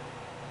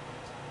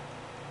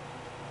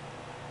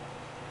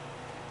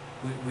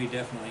 We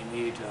definitely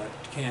need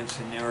canned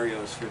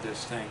scenarios for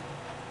this thing.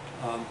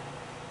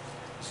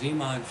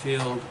 Zeeman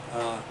field,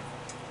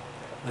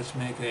 let's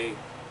make a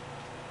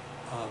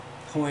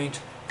 0.05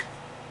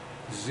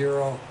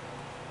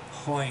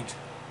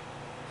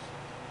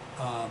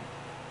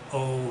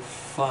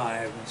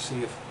 0.05 and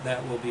see if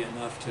that will be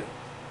enough to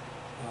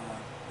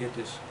get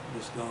this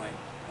going.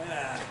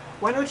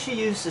 Why don't you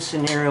use the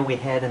scenario we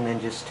had and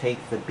then just take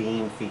the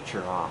beam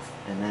feature off,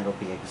 and that'll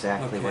be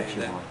exactly what Okay,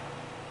 you then want.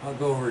 I'll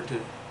go over to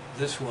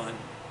this one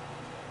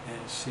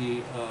and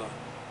see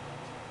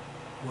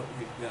what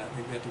we've got.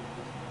 We've got the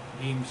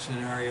beam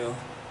scenario.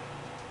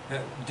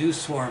 Do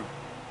swarm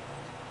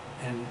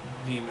and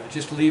beam.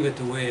 Just leave it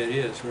the way it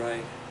is,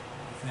 right?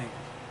 I think.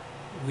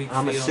 Weak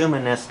I'm field.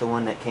 assuming that's the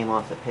one that came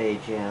off the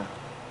page, yeah.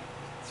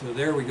 So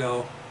there we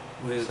go.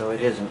 With So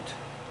it isn't.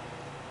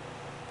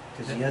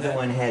 Because the other That-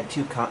 one had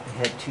two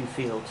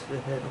fields.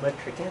 It had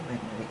electric and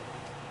magnetic.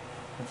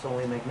 It's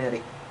only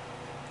magnetic.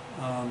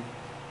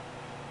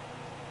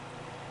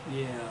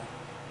 Yeah.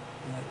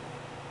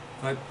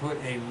 If I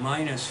put a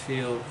minus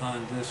field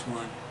on this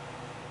one,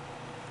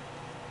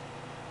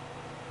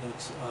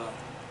 let's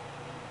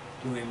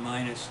do a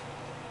minus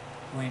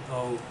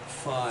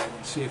 0.05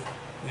 and see if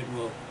it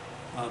will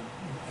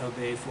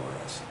obey for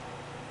us.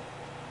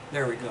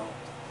 There we go.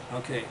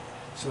 Okay,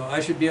 so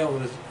I should be able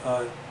to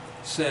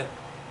set,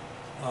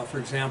 for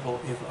example,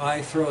 if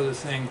I throw the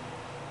thing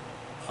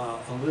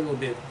a little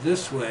bit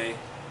this way,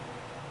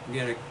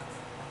 get a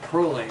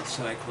prolate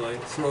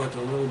cycloid, throw it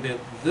a little bit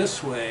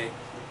this way,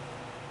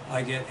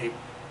 I get a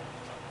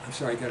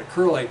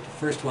correlate, the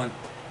first one.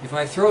 If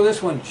I throw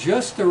this one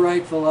just the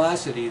right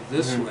velocity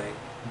this way,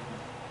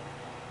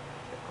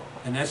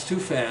 and that's too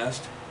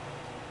fast,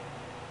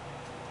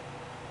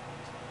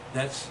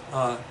 that's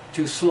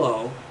too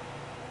slow,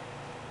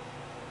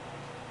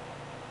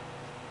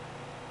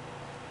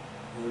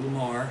 a little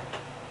more.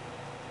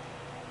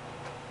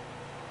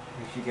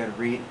 You got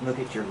to look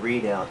at your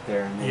readout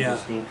there and then Yeah.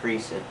 just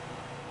increase it.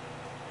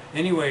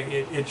 Anyway,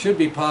 it should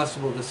be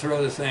possible to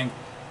throw the thing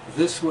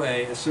this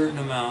way a certain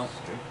amount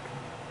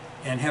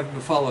and have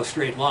it follow a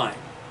straight line.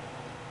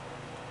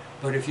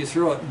 But if you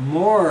throw it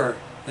more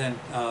than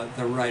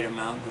the right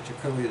amount, which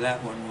clearly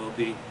that one will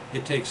be,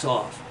 it takes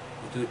off.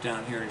 We'll do it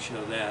down here to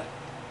show that.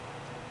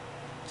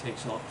 It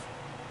takes off.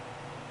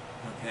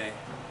 Okay.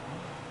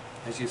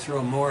 As you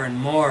throw more and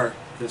more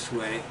this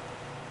way,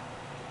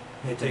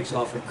 it takes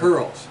off and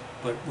curls,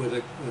 but with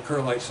the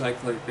curlite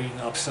cycloid being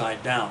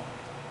upside down.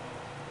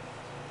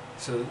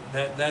 So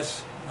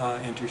that's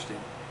interesting.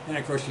 And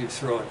of course, you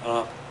throw it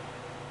up,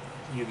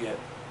 you get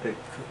the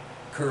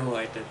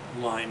curlite that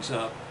lines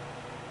up.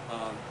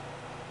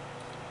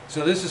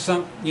 So this is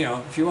some,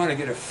 if you want to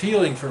get a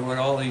feeling for what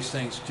all these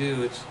things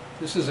do,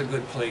 this is a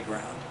good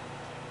playground.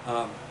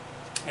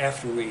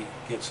 After we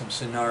get some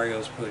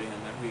scenarios put in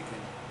that we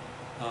can,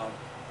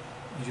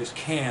 you just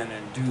can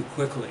and do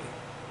quickly.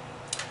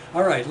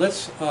 All right,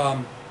 let's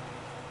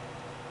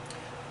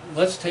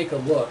take a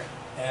look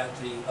at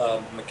the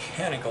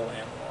mechanical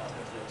analog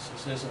of this.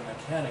 This is a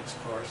mechanics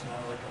course,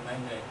 not like a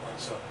magnetic one.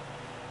 So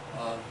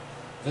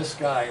this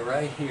guy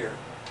right here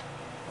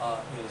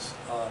is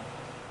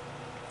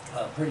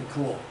pretty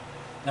cool.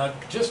 Now,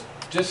 just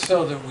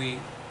so that we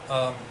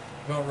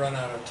don't run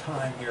out of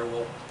time here,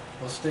 we'll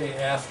stay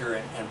after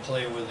and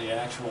play with the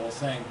actual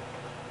thing.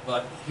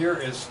 But here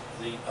is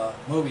the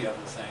movie of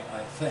the thing,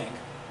 I think.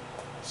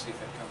 Let's see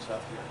if it comes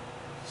up here.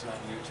 It's on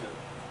YouTube.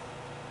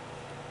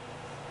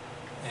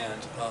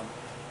 And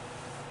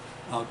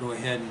I'll go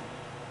ahead and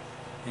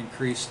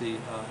increase the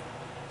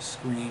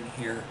screen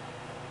here.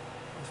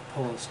 Just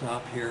pull the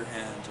stop here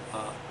and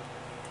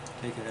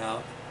take it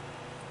out.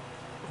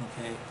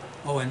 Okay.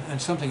 Oh,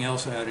 and something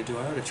else I ought to do.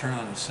 I ought to turn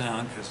on the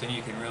sound, because then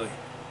you can really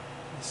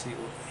see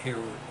hear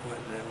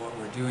what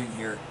we're doing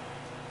here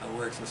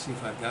works. Let's see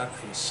if I've got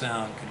a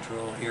sound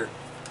control here.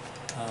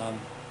 I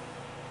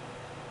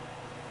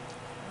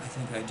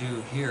think I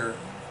do here.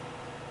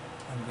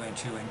 I'm going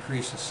to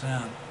increase the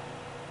sound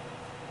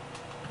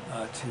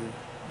to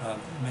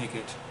make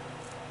it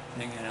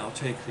thing, and I'll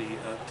take the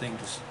thing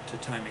to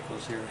time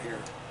equals 0 here.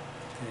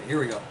 Okay, here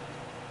we go.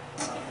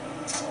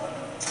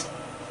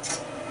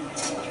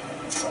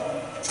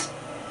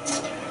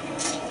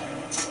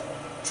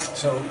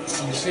 So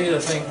you see the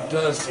thing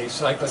does a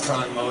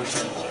cyclotron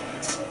motion,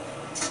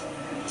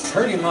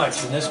 pretty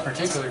much in this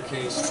particular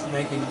case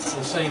making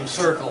the same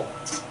circle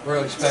we're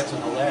expecting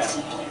in the lab.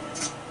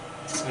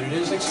 But it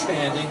is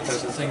expanding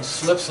because the thing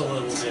slips a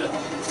little bit.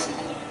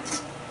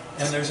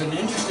 And there's an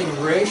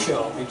interesting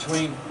ratio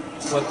between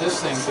what this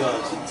thing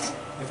does.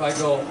 If I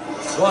go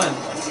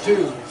 1,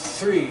 2,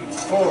 3,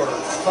 4,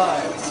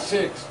 5,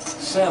 6,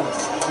 7,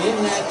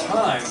 in that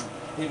time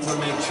it will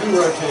make 2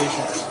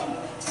 rotations.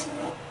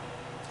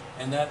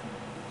 And that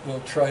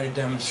we'll try to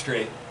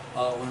demonstrate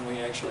when we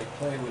actually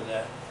play with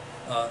that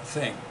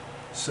thing.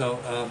 So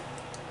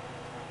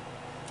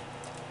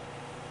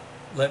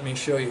let me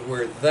show you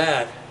where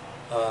that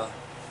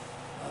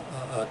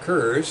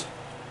occurs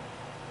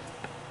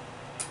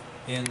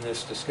in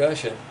this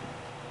discussion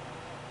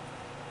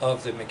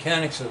of the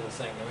mechanics of the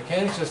thing. The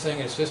mechanics of the thing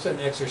is just an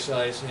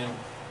exercise in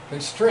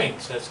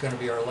constraints. That's going to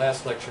be our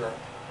last lecture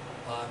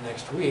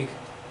next week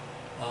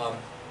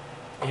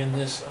in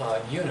this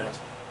unit,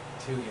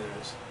 2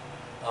 units.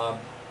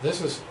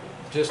 This is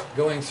just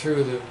going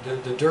through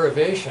the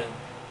derivation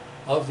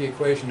of the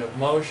equation of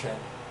motion.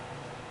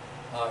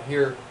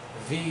 Here,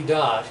 v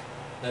dot,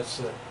 that's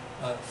the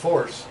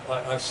force,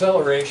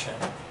 acceleration,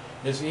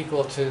 is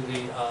equal to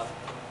the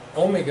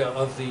omega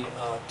of the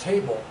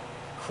table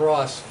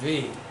cross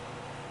v.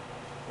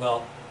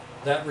 Well,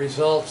 that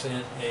results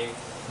in a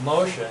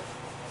motion,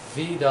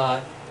 v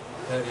dot,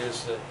 that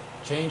is the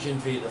change in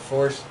v, the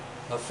force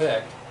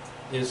effect,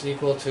 is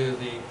equal to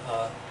the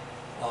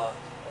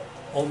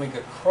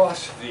omega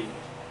cross v.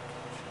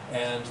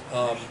 And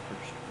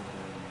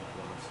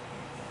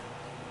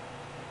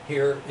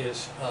here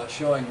is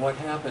showing what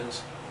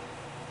happens,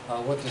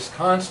 what this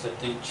constant,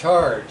 the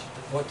charge,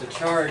 what the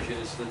charge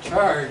is. The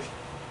charge,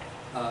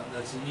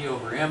 that's an E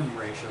over M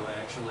ratio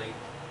actually,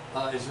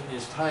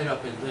 is tied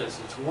up in this.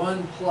 It's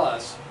 1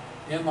 plus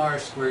mr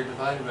squared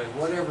divided by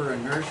whatever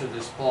inertia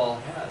this ball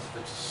has. If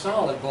it's a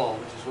solid ball,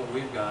 which is what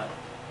we've got,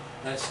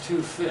 that's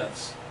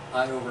 2/5.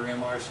 I over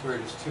mr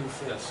squared is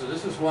 2/5. So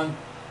this is 1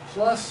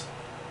 plus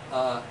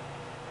 5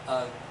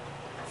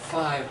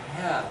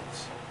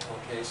 halves.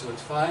 Okay, so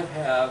it's 5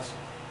 halves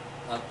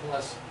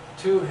plus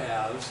 2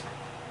 halves.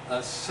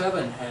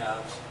 7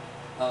 halves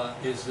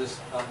is this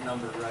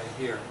number right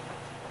here.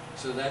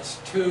 So that's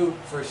 2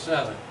 for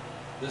 7.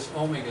 This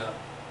omega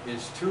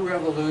is 2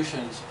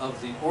 revolutions of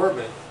the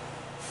orbit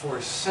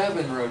for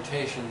 7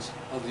 rotations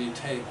of the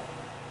table.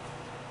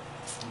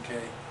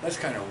 Okay, that's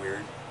kind of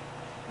weird,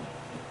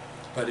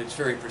 but it's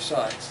very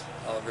precise,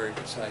 very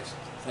precise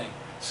thing.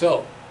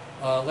 So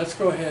let's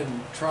go ahead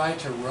and try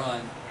to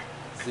run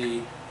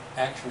the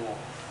actual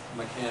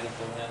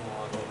mechanical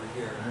analog over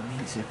here.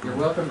 You're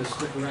welcome to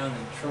stick around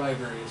and try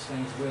various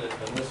things with it,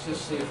 but let's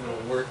just see if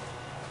it'll work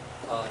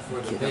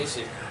for the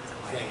basic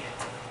thing.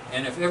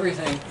 And if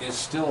everything is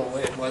still the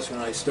way it was when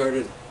I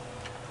started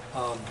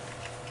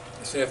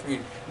this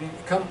afternoon,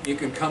 you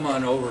can come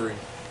on over and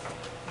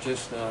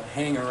just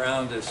hang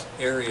around this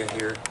area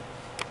here.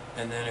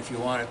 And then if you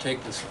want to take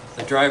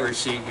the driver's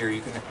seat here,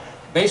 you can.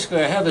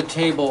 Basically, I have the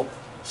table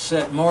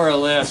set more or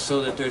less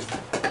so that there's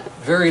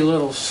very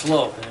little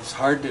slope, and it's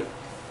hard to,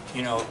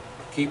 you know,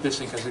 keep this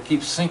thing because it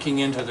keeps sinking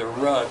into the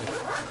rug.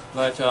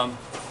 But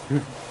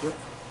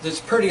it's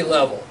pretty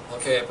level.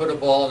 Okay, I put a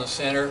ball in the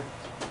center,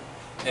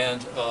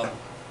 and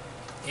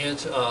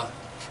it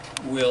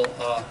will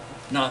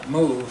not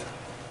move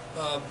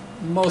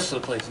most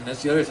of the place. And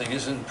that's the other thing, it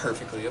isn't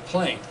perfectly a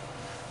plane.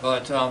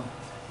 But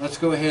let's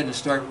go ahead and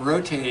start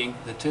rotating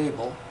the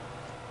table.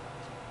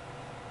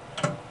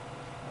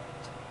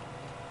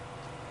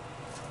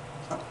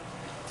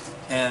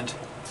 And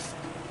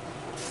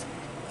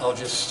I'll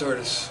just sort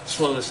of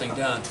slow this thing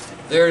down.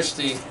 There's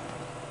the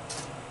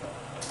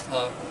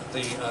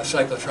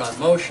cyclotron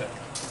motion.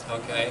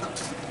 Okay,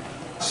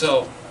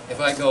 so if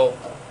I go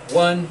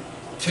 1,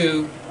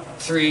 2,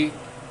 3,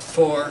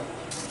 4,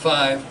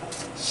 5,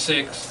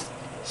 6,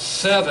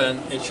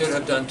 7, it should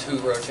have done 2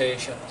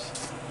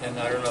 rotations. And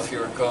I don't know if you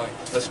were going.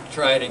 Let's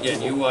try it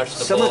again. You watch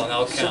the ball and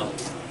I'll count.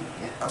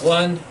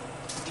 1,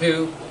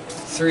 2,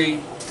 3,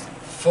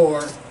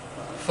 4,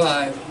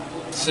 5,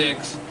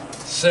 6,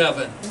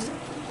 7.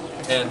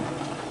 And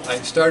I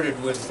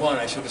started with 1.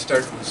 I should have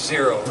started with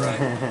 0,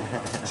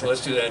 right? So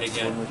let's do that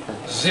again.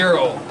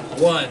 0,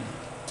 1,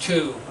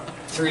 2,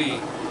 3,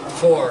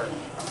 4,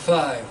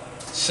 5,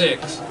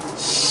 6,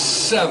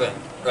 7.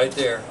 Right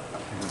there.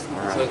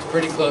 So it's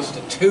pretty close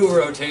to 2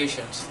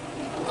 rotations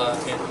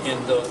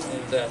in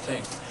that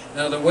thing.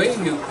 Now the way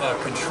you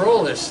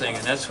control this thing,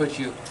 and that's what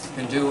you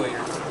can do while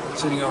you're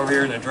sitting over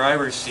here in the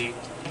driver's seat,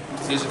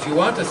 is if you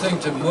want the thing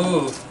to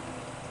move,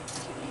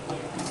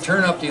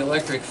 turn up the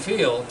electric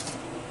field.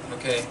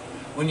 Okay,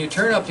 when you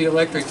turn up the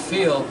electric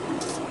field,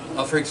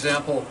 for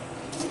example,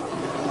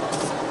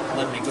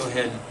 let me go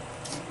ahead and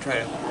try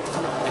to,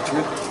 it's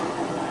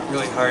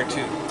really hard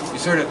to, you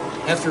sort of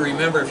have to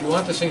remember, if you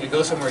want this thing to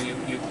go somewhere, you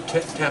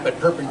tap it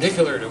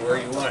perpendicular to where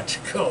you want it to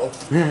go.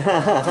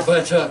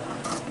 But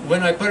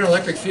when I put an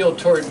electric field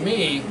toward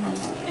me,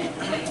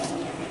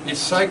 it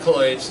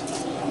cycloids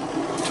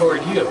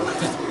toward you.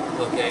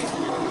 Okay,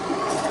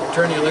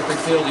 turn the electric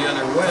field the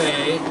other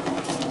way,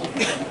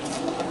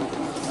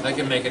 I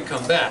can make it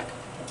come back.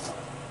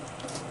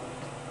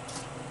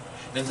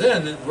 And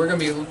then we're going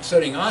to be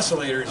setting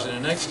oscillators in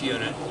the next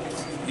unit,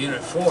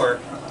 unit 4.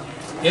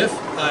 If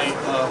I,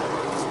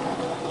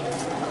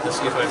 let's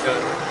see if I've got,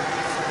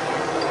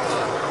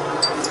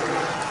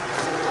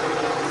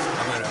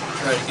 I'm going to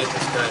try to get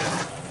this guy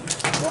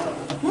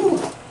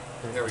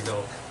to, there we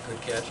go,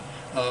 good catch.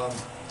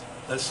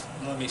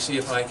 Let me see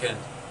if I can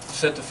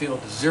set the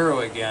field to 0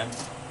 again.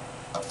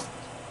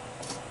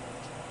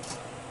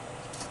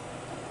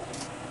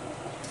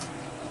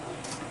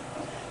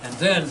 And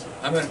then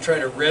I'm going to try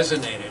to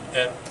resonate it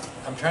at,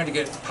 I'm trying to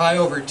get pi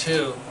over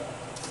 2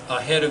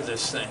 ahead of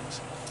this thing.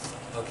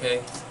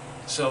 Okay?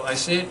 So I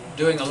see it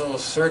doing a little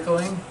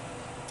circling.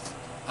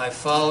 I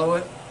follow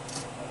it.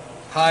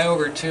 Pi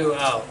over 2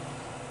 out.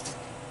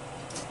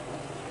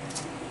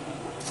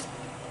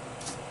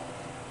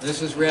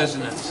 This is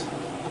resonance.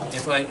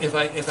 If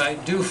I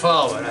do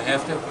follow it, I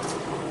have to,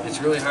 it's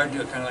really hard to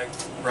do it, kind of like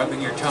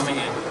rubbing your tummy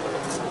and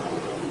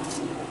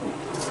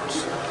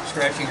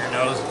scratching your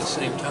nose at the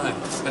same time.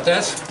 But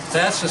that's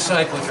the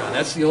cyclotron.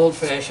 That's the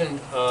old-fashioned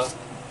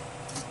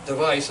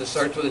device that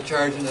starts with a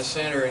charge in the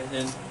center and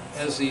then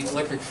as the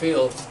electric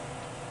field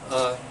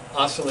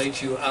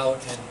oscillates you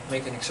out and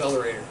make an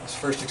accelerator. It's the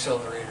first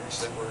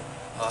accelerators that were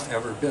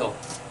ever built.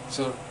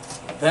 So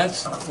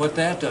that's what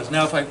that does.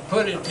 Now if I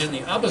put it in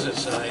the opposite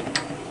side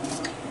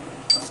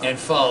and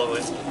follow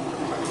it,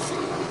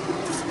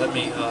 let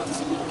me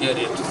get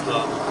it.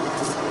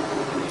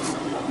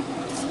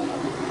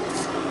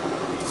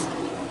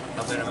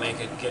 I'm going to make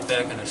it get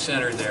back in the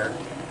center there.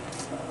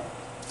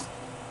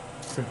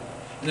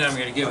 And then I'm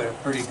going to give it a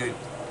pretty good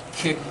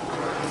kick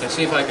and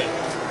see if I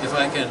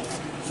can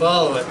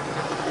follow it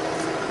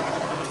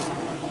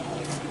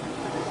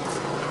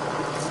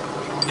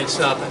and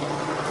stop it.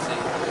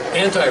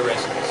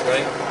 Anti-resonance,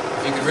 right?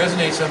 If you can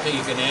resonate something,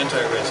 you can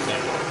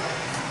anti-resonate it.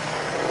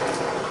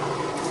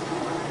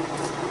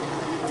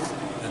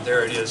 And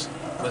there it is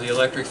with the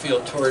electric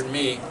field toward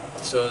me,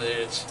 so that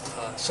it's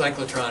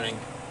cyclotroning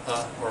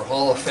or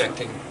Hall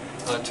effecting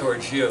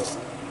towards you.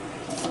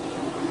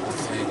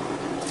 Okay.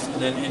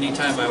 And then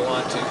anytime I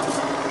want to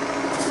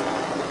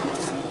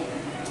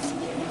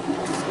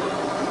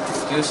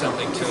do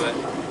something to it,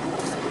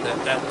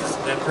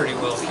 that pretty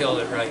well killed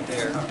it right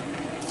there.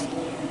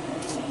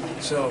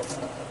 So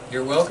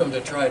you're welcome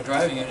to try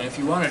driving it, and if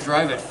you want to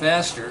drive it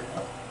faster,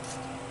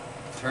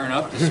 turn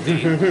up the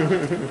speed.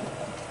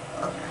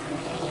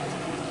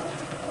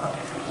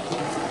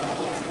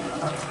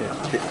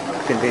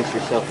 Convince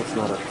yourself it's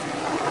not a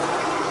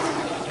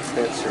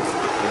fence or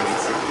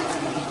anything.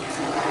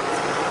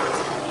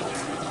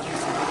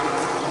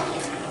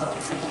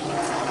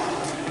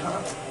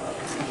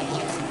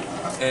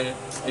 And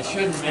it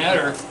shouldn't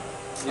matter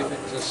if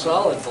it's a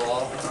solid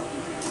ball.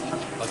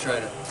 I'll try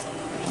to.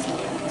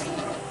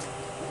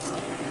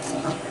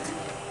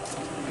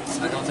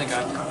 I don't think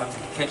I'm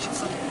catching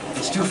it.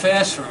 It's too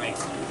fast for me.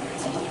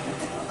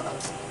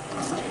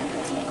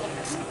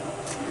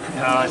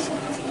 No, it's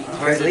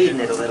hard to leading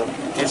do. it a little.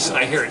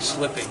 I hear it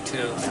slipping too.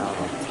 No.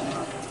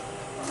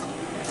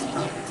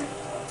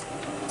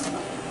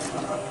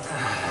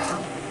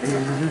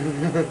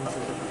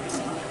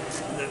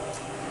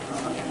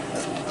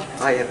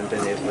 I haven't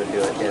been able to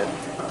do it yet.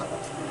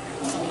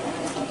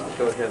 I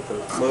don't have the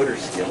motor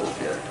skills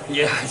yet.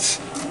 Yeah, it's.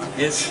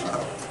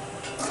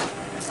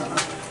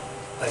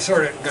 I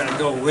sort of gonna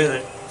go with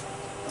it.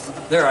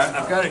 There,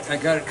 I got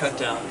it cut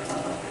down.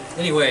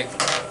 Anyway,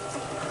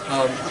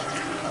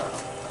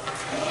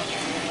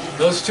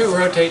 those two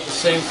rotate the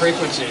same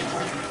frequency,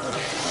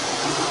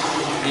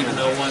 even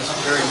though one's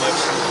very much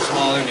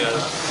smaller than the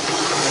other,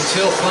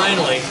 until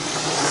finally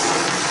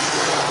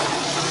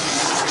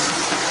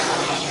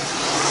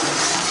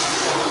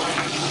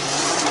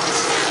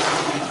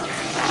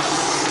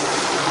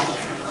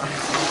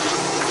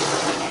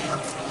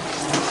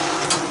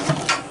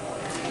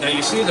now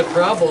you see the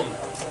problem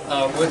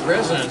with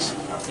resonance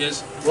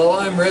is, while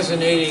I'm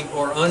resonating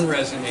or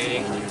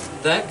unresonating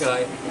that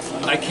guy,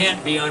 I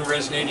can't be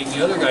unresonating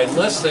the other guy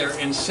unless they're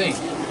in sync.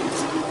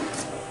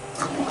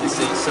 You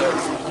see, so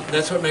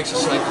that's what makes a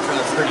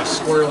cyclotron pretty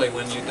squirrely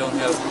when you don't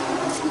have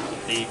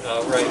the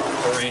right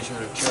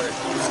arrangement of charge.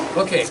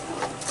 Okay,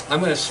 I'm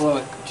going to slow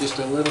it just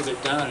a little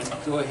bit down and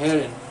go ahead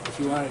and, if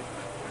you want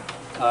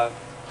to,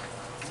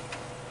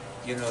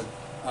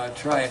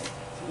 try it.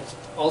 It's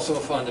also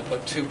fun to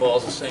put two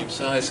balls the same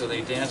size so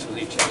they dance with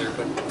each other,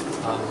 but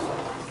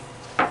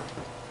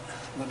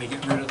let me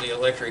get rid of the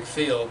electric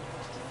field.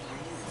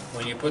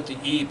 When you put the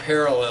E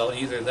parallel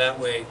either that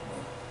way,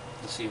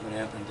 let's see what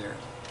happened there.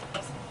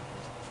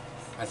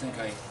 I think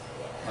I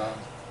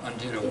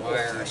undid a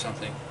wire or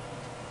something.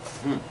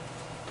 See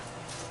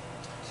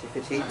if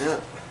it's heating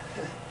up.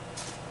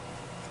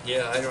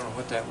 Yeah, I don't know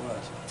what that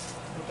was.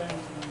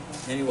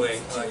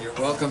 Anyway, you're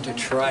welcome to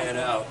try it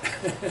out.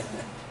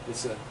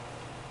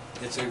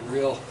 It's a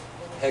real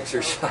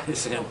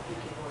exercise in. I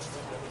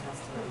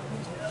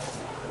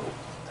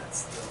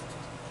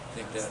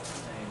think that.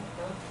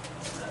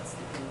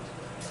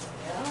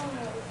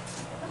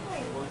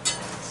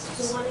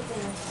 So one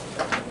thing,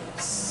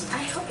 I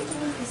hope it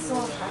won't be so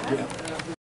hard. Yeah.